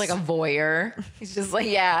Lives. He's like a voyeur. He's just like,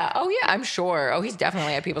 yeah, oh yeah, I'm sure. Oh, he's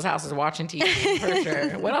definitely at people's houses watching TV for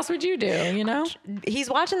sure. What else would you do? You know, he's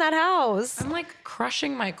watching that house. I'm like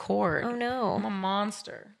crushing my cord. Oh no, I'm a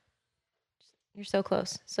monster. You're so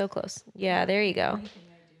close, so close. Yeah, there you go.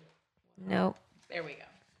 Nope. There we go.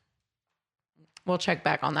 We'll check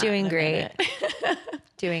back on that. Doing great.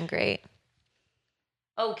 Doing great.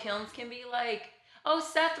 Oh, Kilns can be like, oh,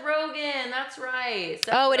 Seth Rogen. That's right.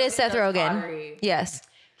 It is Seth Rogen. Pottery. Yes.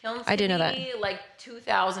 Kilns I did know that. Like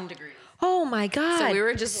 2,000 degrees. Oh my God. So we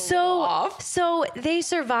were just so off. So they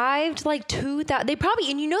survived like 2,000. They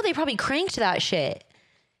probably cranked that shit.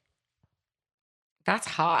 That's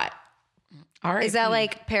hot. R.I.P. Is that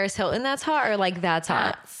like Paris Hilton that's hot, or like that's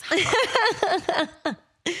hot?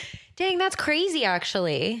 Dang, that's crazy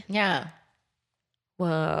actually. Yeah.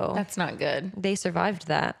 Whoa. That's not good. They survived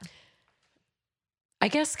that. I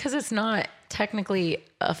guess because it's not technically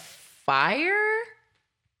a fire.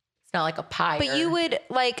 It's not like a pyre. But you would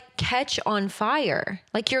like catch on fire.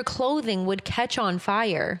 Like your clothing would catch on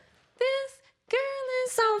fire. This girl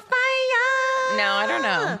is on fire. No, I don't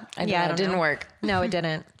know. It didn't work. No, it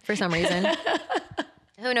didn't for some reason.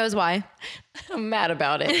 Who knows why? I'm mad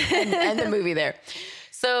about it. And the movie there.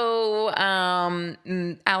 So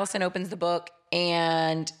Allison opens the book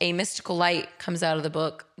and a mystical light comes out of the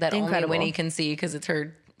book that only Winnie can see because it's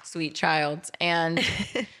her sweet child. And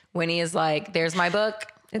Winnie is like, there's my book.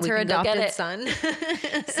 It's her adopted son.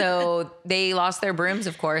 So they lost their brooms,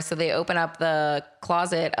 of course. So they open up the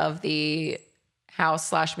closet of the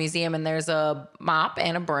house/museum and there's a mop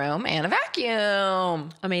and a broom and a vacuum.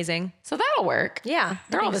 Amazing. So that'll work. Yeah.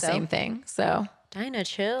 They're all the same thing. So Dinah,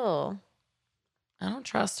 chill. I don't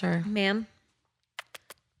trust her. Ma'am.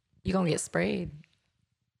 You gonna get sprayed.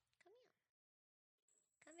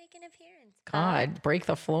 Come make an appearance. God, break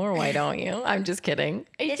the floor, why don't you? I'm just kidding.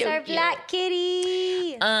 It's our black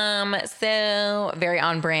kitty. So very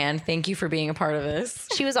on brand. Thank you for being a part of this.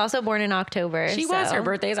 She was also born in October. She was. Her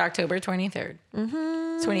birthday is October 23rd.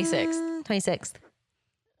 26th. 26th.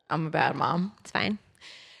 I'm a bad mom. It's fine.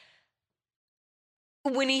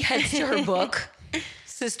 Winnie heads to her book,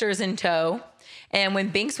 Sisters in Tow. And when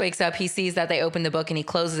Binks wakes up, he sees that they opened the book and he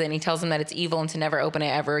closes it and he tells them that it's evil and to never open it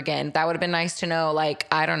ever again. That would have been nice to know, like,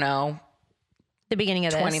 I don't know. The beginning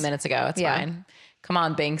of 20 minutes ago. It's fine. Come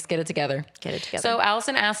on, Binks, get it together. Get it together. So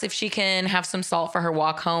Allison asks if she can have some salt for her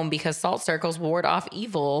walk home because salt circles ward off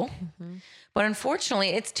evil. But unfortunately,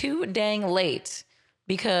 it's too dang late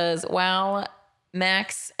because while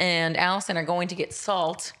Max and Allison are going to get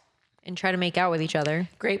salt and try to make out with each other.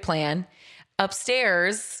 Great plan.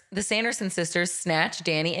 Upstairs, the Sanderson sisters snatch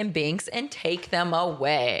Danny and Binks and take them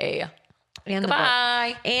away. And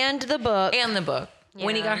Goodbye. And the book. And the book. Yeah.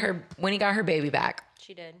 Winnie got her baby back.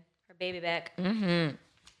 She did. Her baby back. Mm-hmm.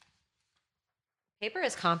 Paper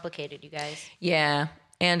is complicated, you guys. Yeah.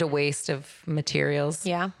 And a waste of materials.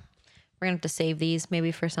 Yeah. We're going to have to save these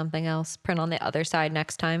maybe for something else. Print on the other side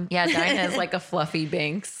next time. Yeah, Dinah is like a fluffy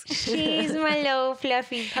Binks. She's my little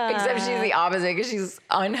fluffy pup. Except she's the opposite because she's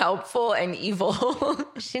unhelpful and evil.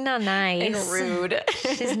 She's not nice. And rude.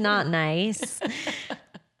 She's not nice.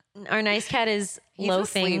 Our nice cat is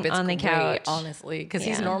loafing on the couch. Honestly, because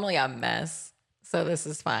he's normally a mess. So this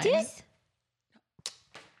is fine.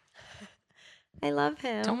 I love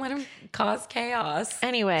him. Don't let him cause chaos.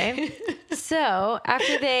 Anyway, so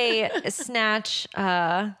after they snatch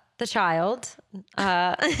the child,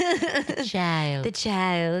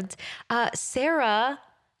 Sarah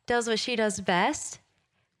does what she does best.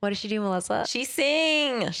 What does she do, Melissa? She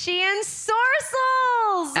sings. She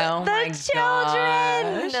ensorcels the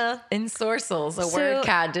children. Gosh. Ensorcels, a word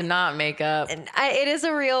Kat did not make up. It is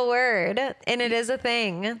a real word, and it is a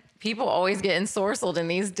thing. People always get ensorcelled in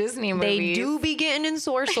these Disney movies. They do be getting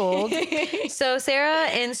ensorcelled. So Sarah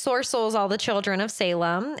ensorcels all the children of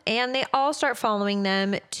Salem, and they all start following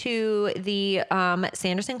them to the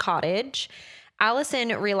Sanderson cottage. Allison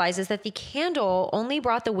realizes that the candle only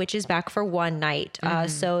brought the witches back for one night.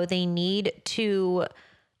 So they need to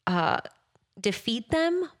defeat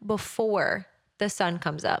them before the sun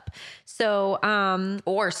comes up. So,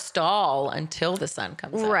 or stall until the sun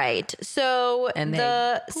comes up. Right. So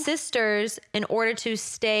the sisters, in order to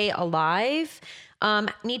stay alive,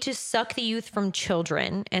 need to suck the youth from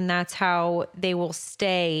children. And that's how they will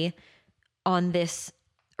stay on this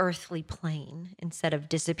earthly plane instead of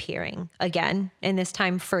disappearing again, and this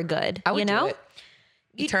time for good. I would do it.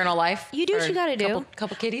 Eternal life. You do what you got to do.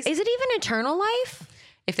 Couple kitties. Is it even eternal life?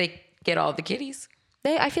 If they get all the kitties.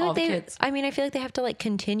 I feel like they have to like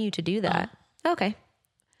continue to do that. Okay.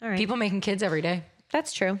 All right. People making kids every day.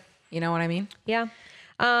 That's true. You know what I mean? Yeah.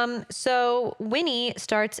 So Winnie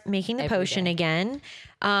starts making the potion again.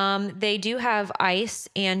 They do have Ice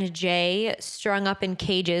and Jay strung up in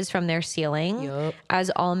cages from their ceiling,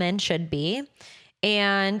 as all men should be.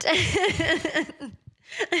 And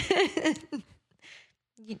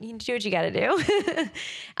you do what you got to do.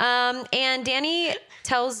 And Danny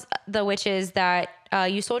tells the witches that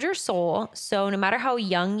you sold your soul, so no matter how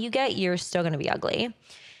young you get, you're still going to be ugly.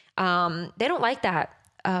 They don't like that.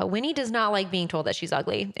 Winnie does not like being told that she's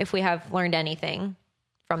ugly, if we have learned anything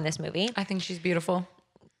from this movie. I think she's beautiful.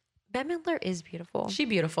 Bette Midler is beautiful. She's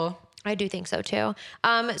beautiful. I do think so too.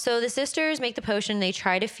 So the sisters make the potion. They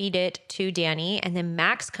try to feed it to Danny, and then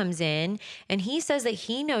Max comes in and he says that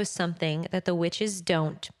he knows something that the witches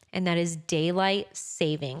don't, and that is daylight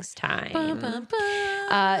savings time.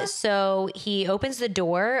 So he opens the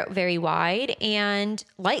door very wide and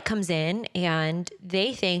light comes in, and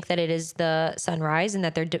they think that it is the sunrise and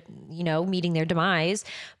that they're, meeting their demise,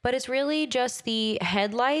 but it's really just the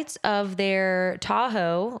headlights of their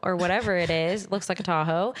Tahoe or whatever it is. It looks like a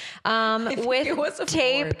Tahoe, with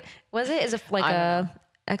tape. Ford. Was it? Is it like a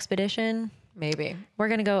Expedition? Maybe. We're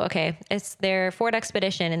going to go, okay, it's their Ford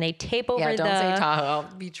Expedition, and they tape over don't say Tahoe.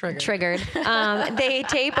 I'll be triggered. They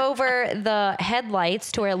tape over the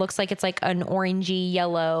headlights to where it looks like it's like an orangey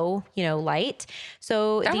yellow, light.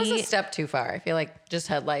 So that was a step too far. I feel like just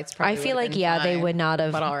headlights probably I feel like, fine, they would not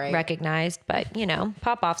have recognized, but,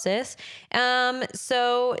 pop off, sis.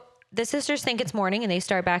 So the sisters think it's morning and they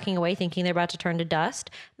start backing away thinking they're about to turn to dust.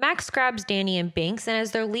 Max grabs Danny and Binks, and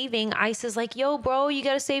as they're leaving, Ice is like, yo, bro, you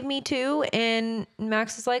got to save me too. And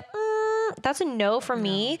Max is like, that's a no from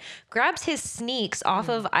me. Grabs his sneaks off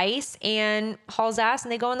of Ice and hauls ass,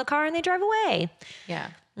 and they go in the car and they drive away. Yeah.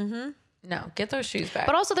 No, get those shoes back.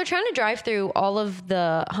 But also, they're trying to drive through all of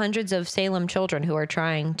the hundreds of Salem children who are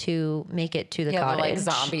trying to make it to the cottage. Like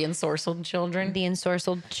zombie ensorcelled children. The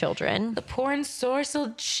ensorcelled children. The poor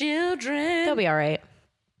ensorcelled children. They'll be all right.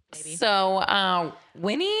 Maybe. So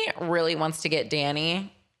Winnie really wants to get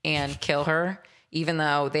Danny and kill her, even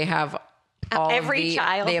though they have every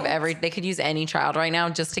child. They could use any child right now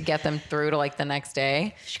just to get them through to like the next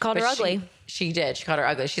day. She called her ugly. She did. She called her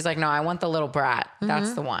ugly. She's like, no, I want the little brat.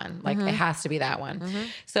 That's the one. Like it has to be that one.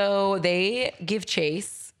 So they give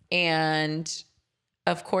chase, and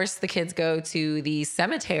of course the kids go to the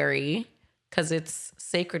cemetery because it's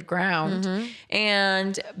sacred ground.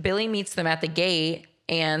 And Billy meets them at the gate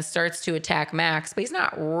and starts to attack Max, but he's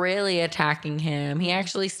not really attacking him. He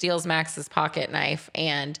actually steals Max's pocket knife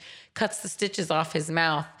and cuts the stitches off his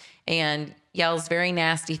mouth and yells very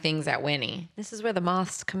nasty things at Winnie. This is where the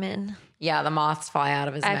moths come in. Yeah, the moths fly out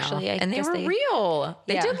of his mouth. And they were real.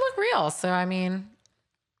 They did look real. So, I mean.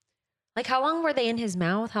 Like, how long were they in his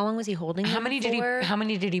mouth? How long was he holding them for? How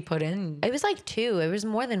many did he put in? It was like 2. It was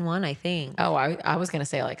more than 1, I think. Oh, I was going to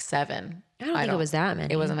say like 7. I don't think it was that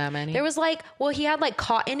many. It wasn't that many. There was like, well, he had like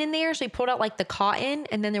cotton in there. So he pulled out like the cotton,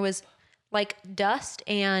 and then there was like dust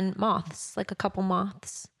and moths, like a couple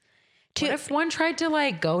moths. What if one tried to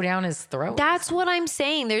like go down his throat? That's what I'm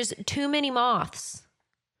saying. There's too many moths.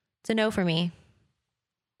 It's a no for me.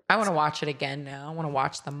 I want to watch it again now. I want to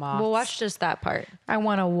watch the moths. We'll watch just that part. I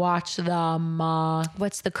want to watch the moths.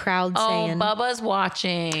 What's the crowd saying? Oh, Bubba's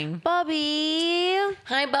watching. Bubby.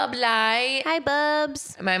 Hi, Bub Light. Hi,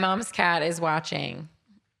 Bubs. My mom's cat is watching.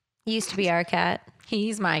 Used to be our cat.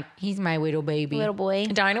 He's my little baby. Little boy.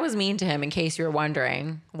 Dinah was mean to him, in case you were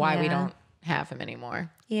wondering why we don't have him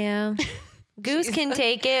anymore. Yeah. Goose can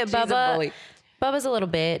take it. She's a bully. Bubba's a little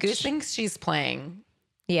bitch. Goose thinks she's playing.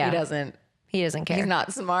 Yeah. He doesn't care. He's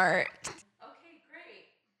not smart. Okay, great.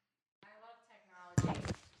 I love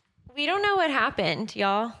technology. We don't know what happened,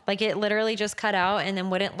 y'all. Like, it literally just cut out and then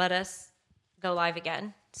wouldn't let us go live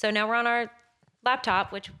again. So now we're on our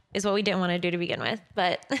laptop, which is what we didn't want to do to begin with.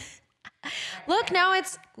 But look, now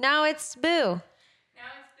it's Boo.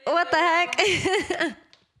 What the heck?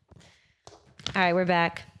 All right, we're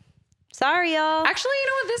back. Sorry, y'all. Actually, you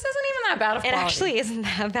know what? This isn't even that bad of quality. It actually isn't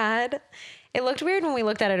that bad. It looked weird when we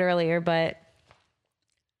looked at it earlier, but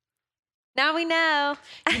now we know.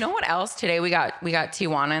 You know what else? Today we got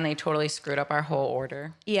Tijuana, and they totally screwed up our whole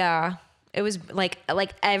order. Yeah. It was like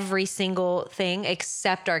every single thing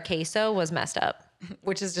except our queso was messed up.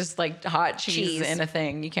 Which is just like hot cheese in a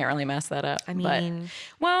thing. You can't really mess that up. I mean.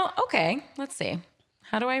 Well, okay. Let's see.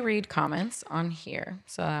 How do I read comments on here?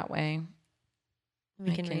 So that way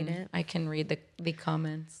we can read it. I can read the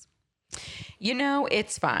comments. You know,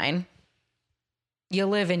 it's fine. You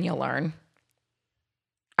live and you learn.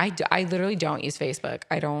 I literally don't use Facebook.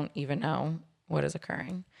 I don't even know what is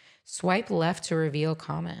occurring. Swipe left to reveal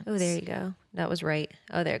comments. Oh, there you go. That was right.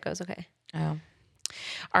 Oh, there it goes. Okay. Oh.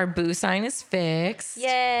 Our boo sign is fixed.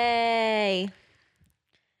 Yay.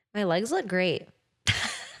 My legs look great.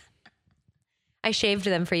 I shaved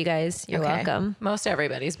them for you guys. You're welcome. Most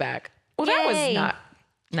everybody's back. Well, Yay. That was not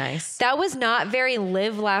nice. That was not very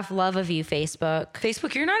live, laugh, love of you, Facebook.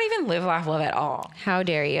 Facebook, you're not even live, laugh, love at all. How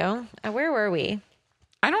dare you? Where were we?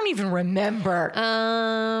 I don't even remember.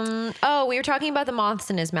 Oh, we were talking about the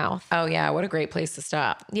moths in his mouth. Oh, yeah. What a great place to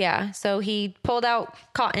stop. Yeah. So he pulled out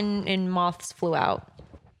cotton and moths flew out.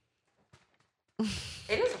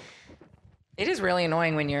 It is really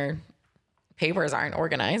annoying when your papers aren't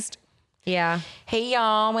organized. Yeah. Hey,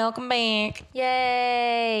 y'all. Welcome back.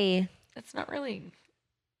 Yay. That's not really.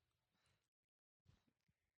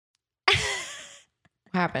 What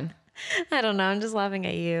happened? I don't know. I'm just laughing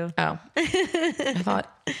at you. Oh. I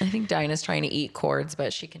think Dinah's trying to eat cords,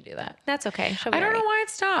 but she can do that. That's okay. I don't know why it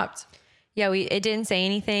stopped. Yeah, it didn't say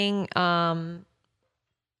anything. And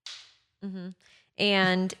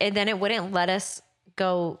then it wouldn't let us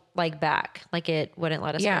go like back. Like it wouldn't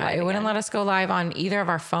let us go live it wouldn't let us go live on either of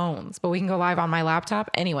our phones, but we can go live on my laptop.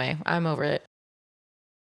 Anyway, I'm over it.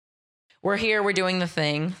 We're here. We're doing the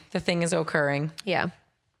thing. The thing is occurring. Yeah.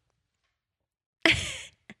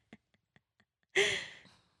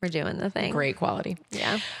 We're doing the thing. Great quality.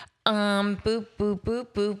 Yeah. Boop, boop, boop, boop,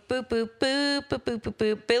 boop, boop, boop, boop, boop, boop,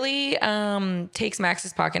 boop. Billy takes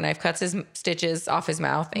Max's pocket knife, cuts his stitches off his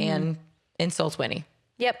mouth, and insults Winnie.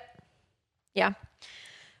 Yep. Yeah.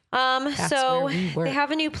 So they have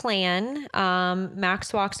a new plan.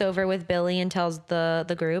 Max walks over with Billy and tells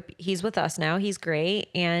the group he's with us now. He's great.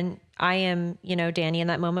 And I am, Danny in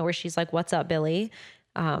that moment where she's like, "What's up, Billy?"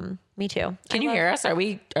 Me too. Can you hear us?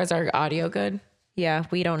 Is our audio good? Yeah,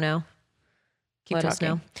 we don't know. Keep Let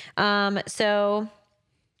talking. us know. So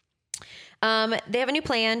They have a new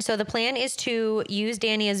plan. So the plan is to use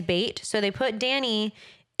Danny as bait. So they put Danny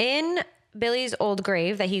in Billy's old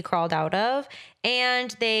grave that he crawled out of,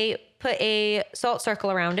 and they put a salt circle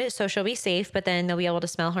around it so she'll be safe, but then they'll be able to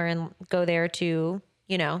smell her and go there to,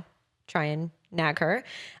 try and nag her.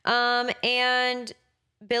 And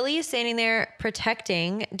Billy is standing there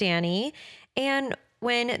protecting Danny. And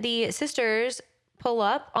when the sisters pull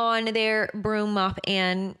up on their broom, mop,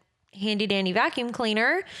 and handy dandy vacuum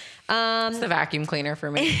cleaner. It's the vacuum cleaner for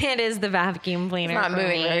me. It is the vacuum cleaner. It's not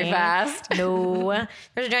moving very fast. No.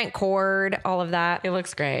 There's a giant cord, all of that. It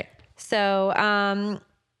looks great. So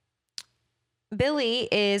Billy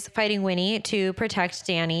is fighting Winnie to protect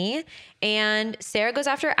Danny. And Sarah goes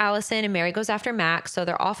after Allison and Mary goes after Max. So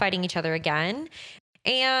they're all fighting each other again.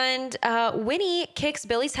 And Winnie kicks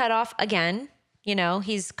Billy's head off again.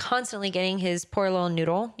 He's constantly getting his poor little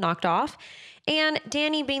noodle knocked off. And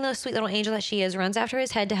Danny, being the sweet little angel that she is, runs after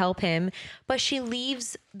his head to help him. But she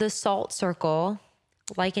leaves the salt circle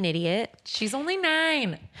like an idiot. She's only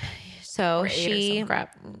 9. So she,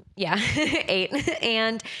 crap. Yeah, 8.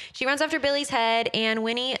 And she runs after Billy's head, and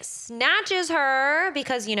Winnie snatches her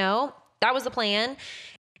because, that was the plan.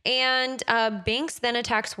 And Binks then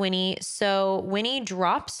attacks Winnie. So Winnie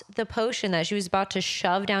drops the potion that she was about to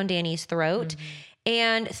shove down Danny's throat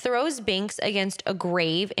and throws Binks against a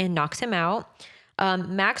grave and knocks him out.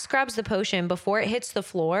 Max grabs the potion before it hits the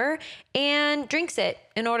floor and drinks it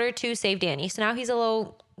in order to save Danny. So now he's a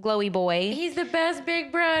little glowy boy. He's the best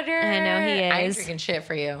big brother. I know he is. I ain't drinking shit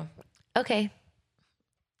for you. Okay.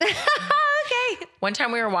 Okay. One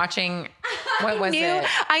time we were watching, what was it?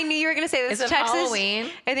 I knew you were going to say this. Is it Texas Halloween?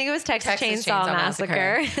 I think it was Texas Chainsaw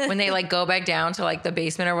Massacre. When they go back down to the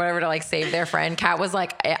basement or whatever to save their friend, Kat was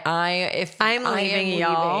like, I'm leaving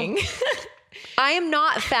y'all. I am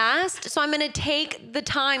not fast, so I'm going to take the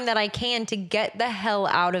time that I can to get the hell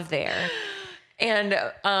out of there. And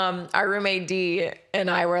our roommate Dee and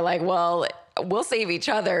I were like, well, we'll save each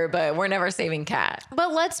other, but we're never saving Kat.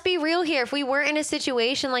 But let's be real here. If we were in a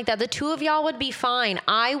situation like that, the two of y'all would be fine.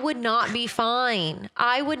 I would not be fine.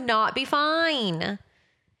 I would not be fine.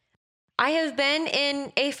 I have been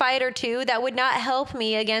in a fight or two that would not help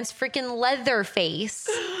me against freaking Leatherface.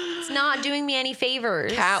 It's not doing me any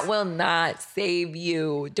favors. Kat will not save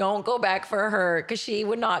you. Don't go back for her because she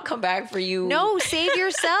would not come back for you. No, save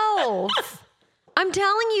yourself. I'm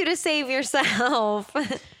telling you to save yourself.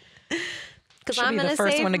 Because I'm going to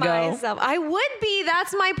save myself. I would be.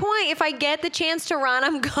 That's my point. If I get the chance to run,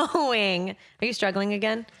 I'm going. Are you struggling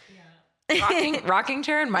again? Yeah. Rocking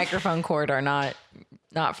chair and microphone cord are not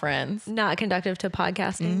friends. Not conductive to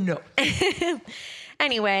podcasting. No.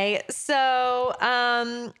 Anyway, so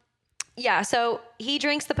so he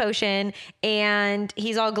drinks the potion and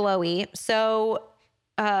he's all glowy. So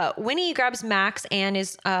Winnie grabs Max and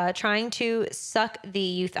is trying to suck the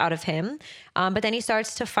youth out of him. But then he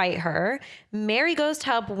starts to fight her. Mary goes to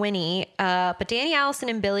help Winnie. But Danny, Allison,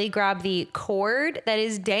 and Billy grab the cord that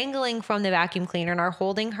is dangling from the vacuum cleaner and are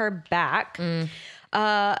holding her back.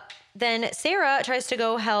 Then Sarah tries to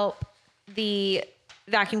go help the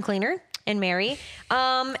vacuum cleaner and Mary.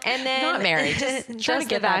 And then not Mary, just trying to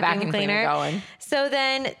get that vacuum cleaner going. So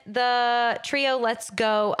then the trio lets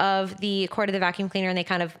go of the cord of the vacuum cleaner and they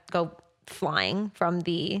kind of go flying from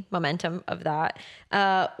the momentum of that.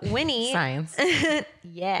 Winnie science.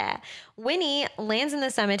 Yeah. Winnie lands in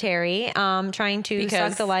the cemetery, trying to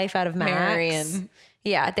suck the life out of Max. Mary and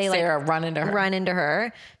they Sarah run into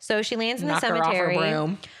her. So she lands in the cemetery. Her off her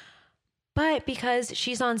broom. But because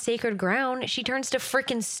she's on sacred ground, she turns to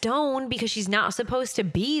frickin' stone because she's not supposed to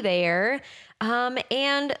be there.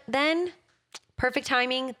 And then, perfect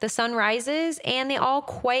timing, the sun rises and they all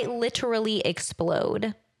quite literally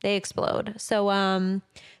explode. They explode. So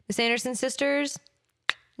the Sanderson sisters,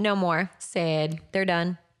 no more. Sad. They're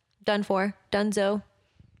done. Done for. Dunzo.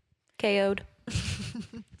 KO'd.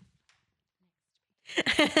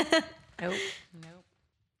 Nope.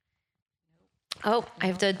 Oh, I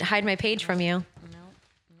have to hide my page from you. No.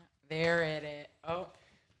 There it is. Oh,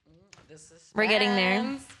 the suspense. We're getting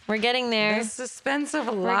there. We're getting there. The suspense of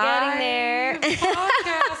live. We're getting there.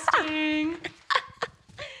 Podcasting.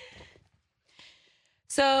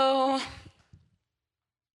 So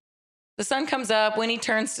the sun comes up. Winnie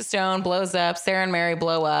turns to stone, blows up. Sarah and Mary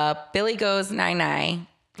blow up. Billy goes night-night.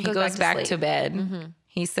 He goes back to bed. Mm-hmm.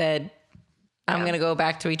 He said, I'm going to go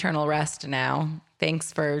back to eternal rest now.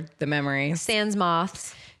 Thanks for the memories. Sans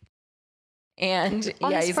moths. And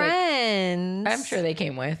his friends. I'm sure they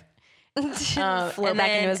came with. Float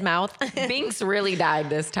back into his mouth. Binks really died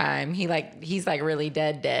this time. He's really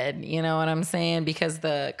dead. You know what I'm saying? Because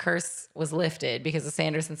the curse was lifted because the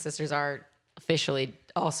Sanderson sisters are officially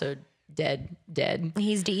also dead.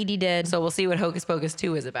 He's DED dead. So we'll see what Hocus Pocus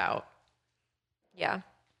 2 is about. Yeah.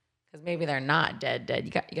 Because maybe they're not dead.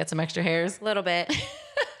 You got some extra hairs? A little bit.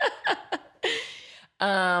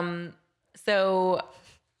 So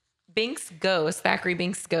Thackeray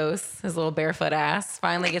Binks' ghost, his little barefoot ass,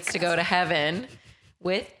 finally gets to go to heaven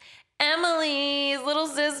with Emily's little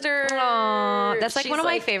sister. Aww, that's like She's one of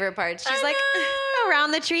my favorite parts. She's like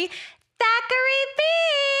around the tree. Thackeray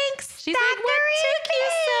Binks. She's like, what took you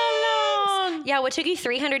so long? Yeah, what took you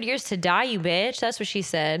 300 years to die, you bitch? That's what she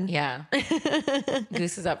said. Yeah.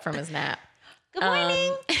 Goose is up from his nap. Good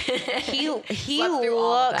morning. He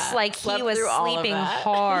looks like he was sleeping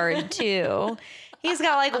hard too. He's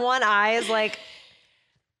got like one eye is like.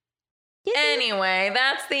 Anyway,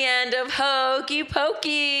 that's the end of Hokey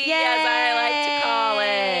Pokey, as I like to call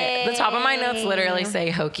it. The top of my notes literally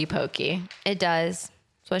say Hokey Pokey. It does.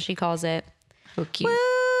 That's what she calls it. Hokey. Woo!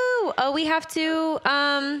 Oh, we have to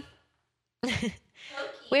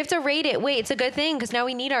we have to rate it. Wait, it's a good thing because now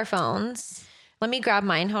we need our phones. Let me grab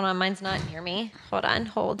mine. Hold on, mine's not near me.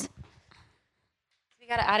 Hold. We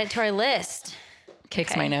gotta add it to our list.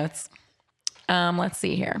 Kicks my notes. Let's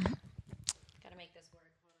see here. Gotta make this work.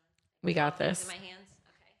 Hold on. We got this. In my hands.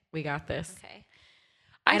 Okay. We got this. Okay.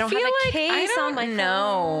 I don't feel have a like case on my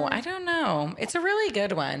phone. I don't know. It's a really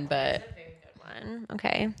good one, but It's a very good one.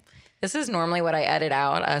 Okay. this is normally what I edit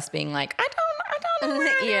out, us being like, I don't know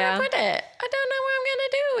where I'm Yeah. gonna put it. I don't know what I'm gonna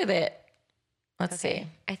do with it. Let's see.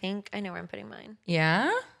 I think I know where I'm putting mine.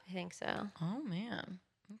 Yeah? I think so. Oh man.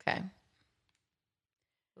 Okay.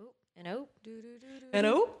 Oop and oop. And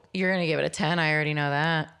you're gonna give it a 10. I already know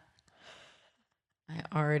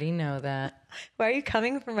that. Why are you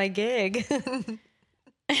coming for my gig? Because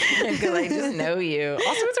I just know you.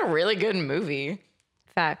 Also, it's a really good movie.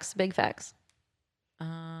 Facts. Big facts.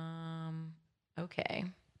 Okay.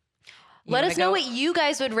 Let us know what you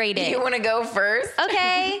guys would rate it. You want to go first?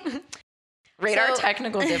 Okay. Rate our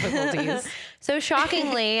technical difficulties. So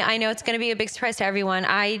shockingly, I know it's going to be a big surprise to everyone.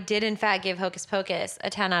 I did, in fact, give Hocus Pocus a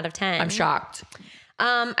 10 out of 10. I'm shocked.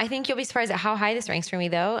 I think you'll be surprised at how high this ranks for me,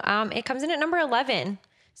 though. It comes in at number 11.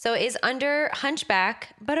 So it is under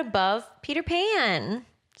Hunchback, but above Peter Pan.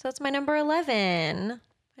 So that's my number 11.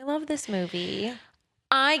 I love this movie.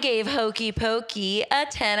 I gave Hokey Pokey a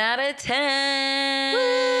 10 out of 10.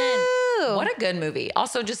 Woo! What a good movie.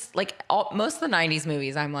 Also, just like most of the 90s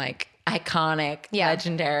movies, I'm like iconic,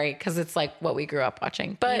 legendary, because it's like what we grew up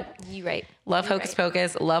watching. But you're right. Love Hocus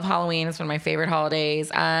Pocus. Love Halloween. It's one of my favorite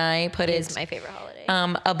holidays. I put it is my favorite holiday.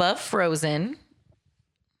 Above Frozen.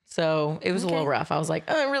 So it was a little rough. I was like,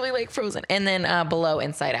 oh, I really like Frozen. And then below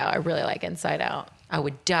Inside Out. I really like Inside Out. I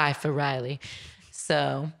would die for Riley.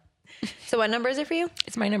 So what number is it for you?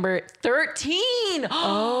 it's my number 13.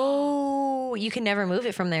 Oh, you can never move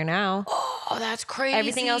it from there now. Oh, that's crazy.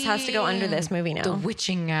 Everything else has to go under this movie now. The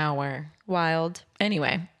Witching Hour. Wild.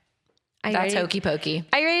 Anyway, that's Hokey Pokey.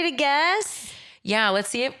 Are you ready to guess? Yeah, let's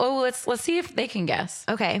see if let's see if they can guess.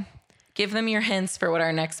 Okay. Give them your hints for what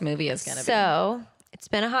our next movie is going to be. So it's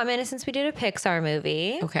been a hot minute since we did a Pixar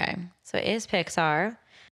movie. Okay. So it is Pixar.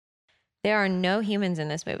 There are no humans in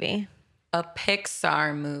this movie. A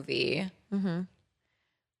Pixar movie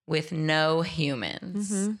with no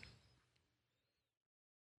humans.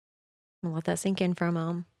 I'll let that sink in for a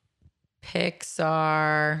moment.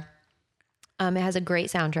 Pixar. It has a great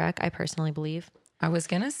soundtrack, I personally believe. I was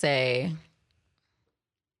going to say.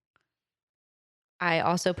 I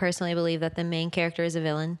also personally believe that the main character is a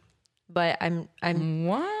villain, but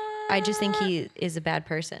What? I just think he is a bad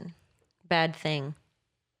person. Bad thing.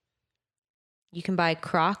 You can buy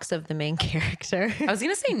Crocs of the main character. I was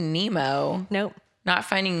going to say Nemo. Nope. Not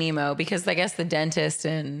Finding Nemo, because I guess the dentist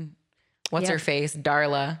and what's her face,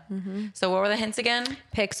 Darla. So what were the hints again?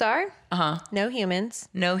 Pixar. Uh-huh. No humans.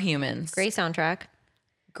 No humans. Great soundtrack.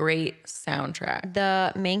 Great soundtrack.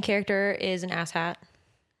 The main character is an asshat.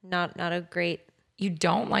 Not a great. You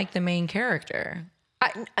don't like the main character.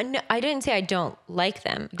 I didn't say I don't like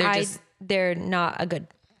them. They're not a good.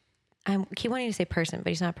 I keep wanting to say person, but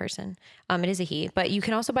he's not a person. It is a he. But you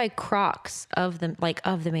can also buy Crocs of the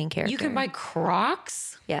main character. You can buy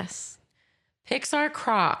Crocs? Yes. Pixar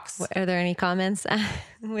Crocs. Are there any comments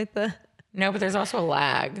with the? No, but there's also a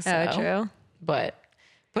lag. So. Oh, true. But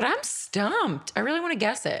I'm stumped. I really want to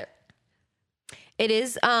guess it. It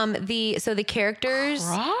is the characters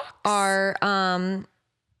Crocs? are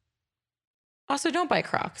Also, don't buy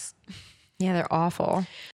Crocs. Yeah, they're awful.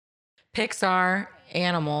 Pixar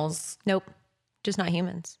animals. Nope. Just not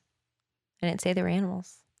humans. I didn't say they were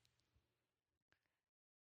animals.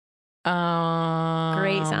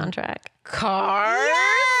 Great soundtrack. Cars?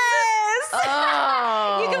 Yes!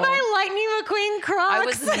 Oh. You can buy Lightning McQueen Crocs. I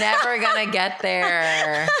was never gonna get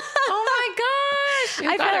there. Oh my gosh.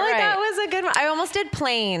 I felt like that was a good one. I almost did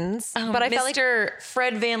planes, but I felt like Mr.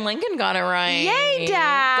 Fred Van Lincoln got it right. Yay,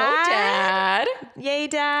 Dad. Go, Dad. Yay,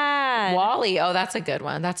 Dad. WALL-E. Oh, that's a good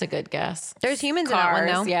one. That's a good guess. There's humans Cars. in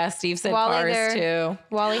that one, though. Yeah, Steve said WALL-E Cars, too.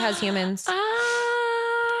 WALL-E has humans. Oh.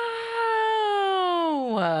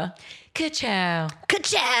 Ka-chow.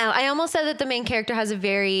 Ka-chow. I almost said that the main character has a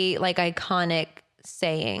very, like, iconic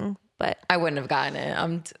saying, but I wouldn't have gotten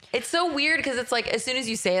it. It's so weird because it's like, as soon as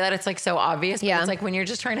you say that, it's like so obvious. But it's like when you're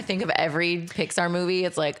just trying to think of every Pixar movie,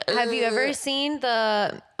 it's like, ugh. Have you ever seen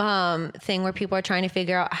the thing where people are trying to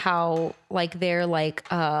figure out how like their like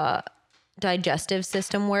digestive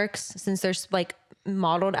system works, since they're like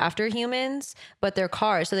modeled after humans, but they're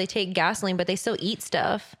cars. So they take gasoline, but they still eat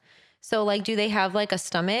stuff. So like, do they have like a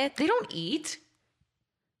stomach? They don't eat.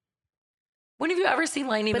 When have you ever seen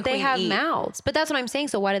Lightning McQueen eat? But they have mouths. But that's what I'm saying.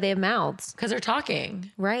 So why do they have mouths? Because they're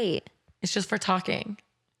talking. Right. It's just for talking.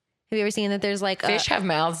 Have you ever seen that there's like fish have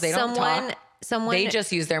mouths? They don't talk. They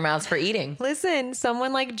just use their mouths for eating. Listen,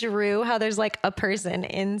 someone like drew how there's like a person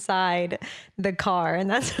inside the car, and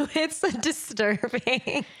that's it's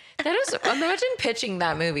disturbing. That is, imagine pitching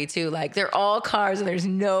that movie too. Like they're all cars and there's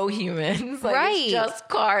no humans. Like, right. It's just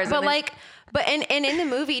cars. But and in the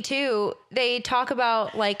movie too, they talk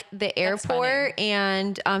about like the airport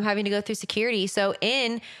and having to go through security. So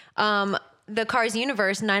in the Cars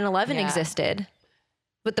universe, 9/11 existed.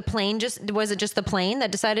 But the plane was it just the plane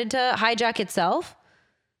that decided to hijack itself?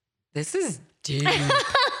 This is deep.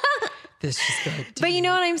 This just got deep. But you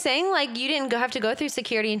know what I'm saying? Like you didn't have to go through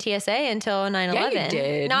security and TSA until 9/11. Yeah, you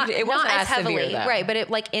did. It wasn't not as heavily, severe, though. right? But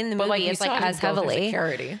it like in the movie, like, it's like as heavily.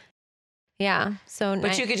 Security. Yeah. So,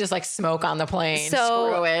 but you could just like smoke on the plane.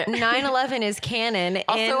 So screw it. 9/11 is canon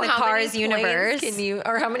also, in the Cars universe.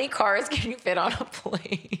 How many cars can you fit on a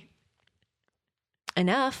plane?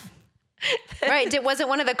 Enough. Right. Was it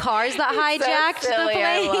one of the cars that hijacked the plane?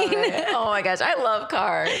 I love it. Oh my gosh. I love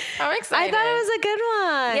Cars. I'm excited. I thought it was a good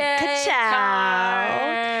one. Yay,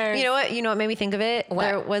 Ka-chow. You know what made me think of it? What?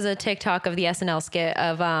 There was a TikTok of the SNL skit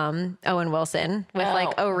of Owen Wilson with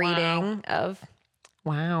reading of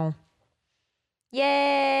wow.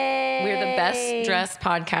 Yay. We're the best dressed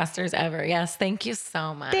podcasters ever. Yes. Thank you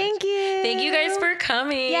so much. Thank you. Thank you guys for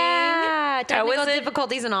coming. Yeah. Technical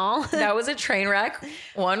difficulties and all. That was a train wreck.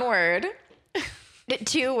 One word.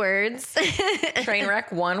 2 words. Train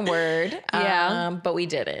wreck, 1 word. Yeah. But we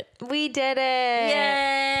did it. We did it.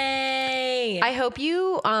 Yay. I hope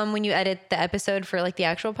you, when you edit the episode for like the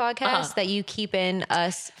actual podcast, that you keep in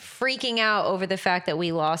us freaking out over the fact that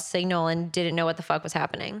we lost signal and didn't know what the fuck was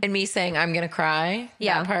happening. And me saying, I'm going to cry.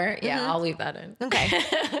 Yeah. That part. Yeah. I'll leave that in. Okay.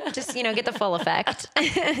 Just, get the full effect.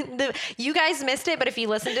 You guys missed it, but if you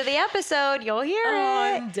listen to the episode, you'll hear it.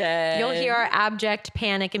 I'm dead. You'll hear our abject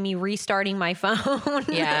panic and me restarting my phone.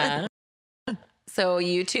 Yeah. So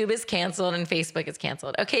YouTube is canceled and Facebook is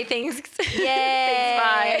canceled. Okay, thanks. Yay.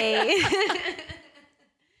 Thanks, bye.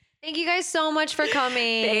 Thank you guys so much for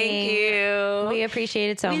coming. Thank you. We appreciate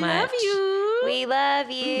it so much. We love you. We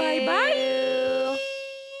love you. Bye-bye.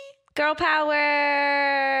 Girl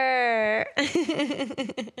power.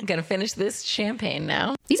 I'm going to finish this champagne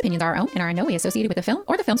now. These opinions are our own and are in no way associated with the film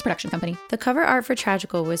or the film's production company. The cover art for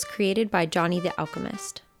Tragical was created by Johnny the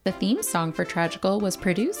Alchemist. The theme song for Tragical was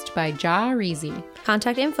produced by Ja Reezy.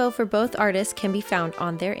 Contact info for both artists can be found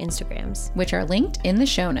on their Instagrams, which are linked in the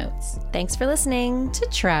show notes. Thanks for listening to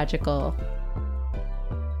Tragical.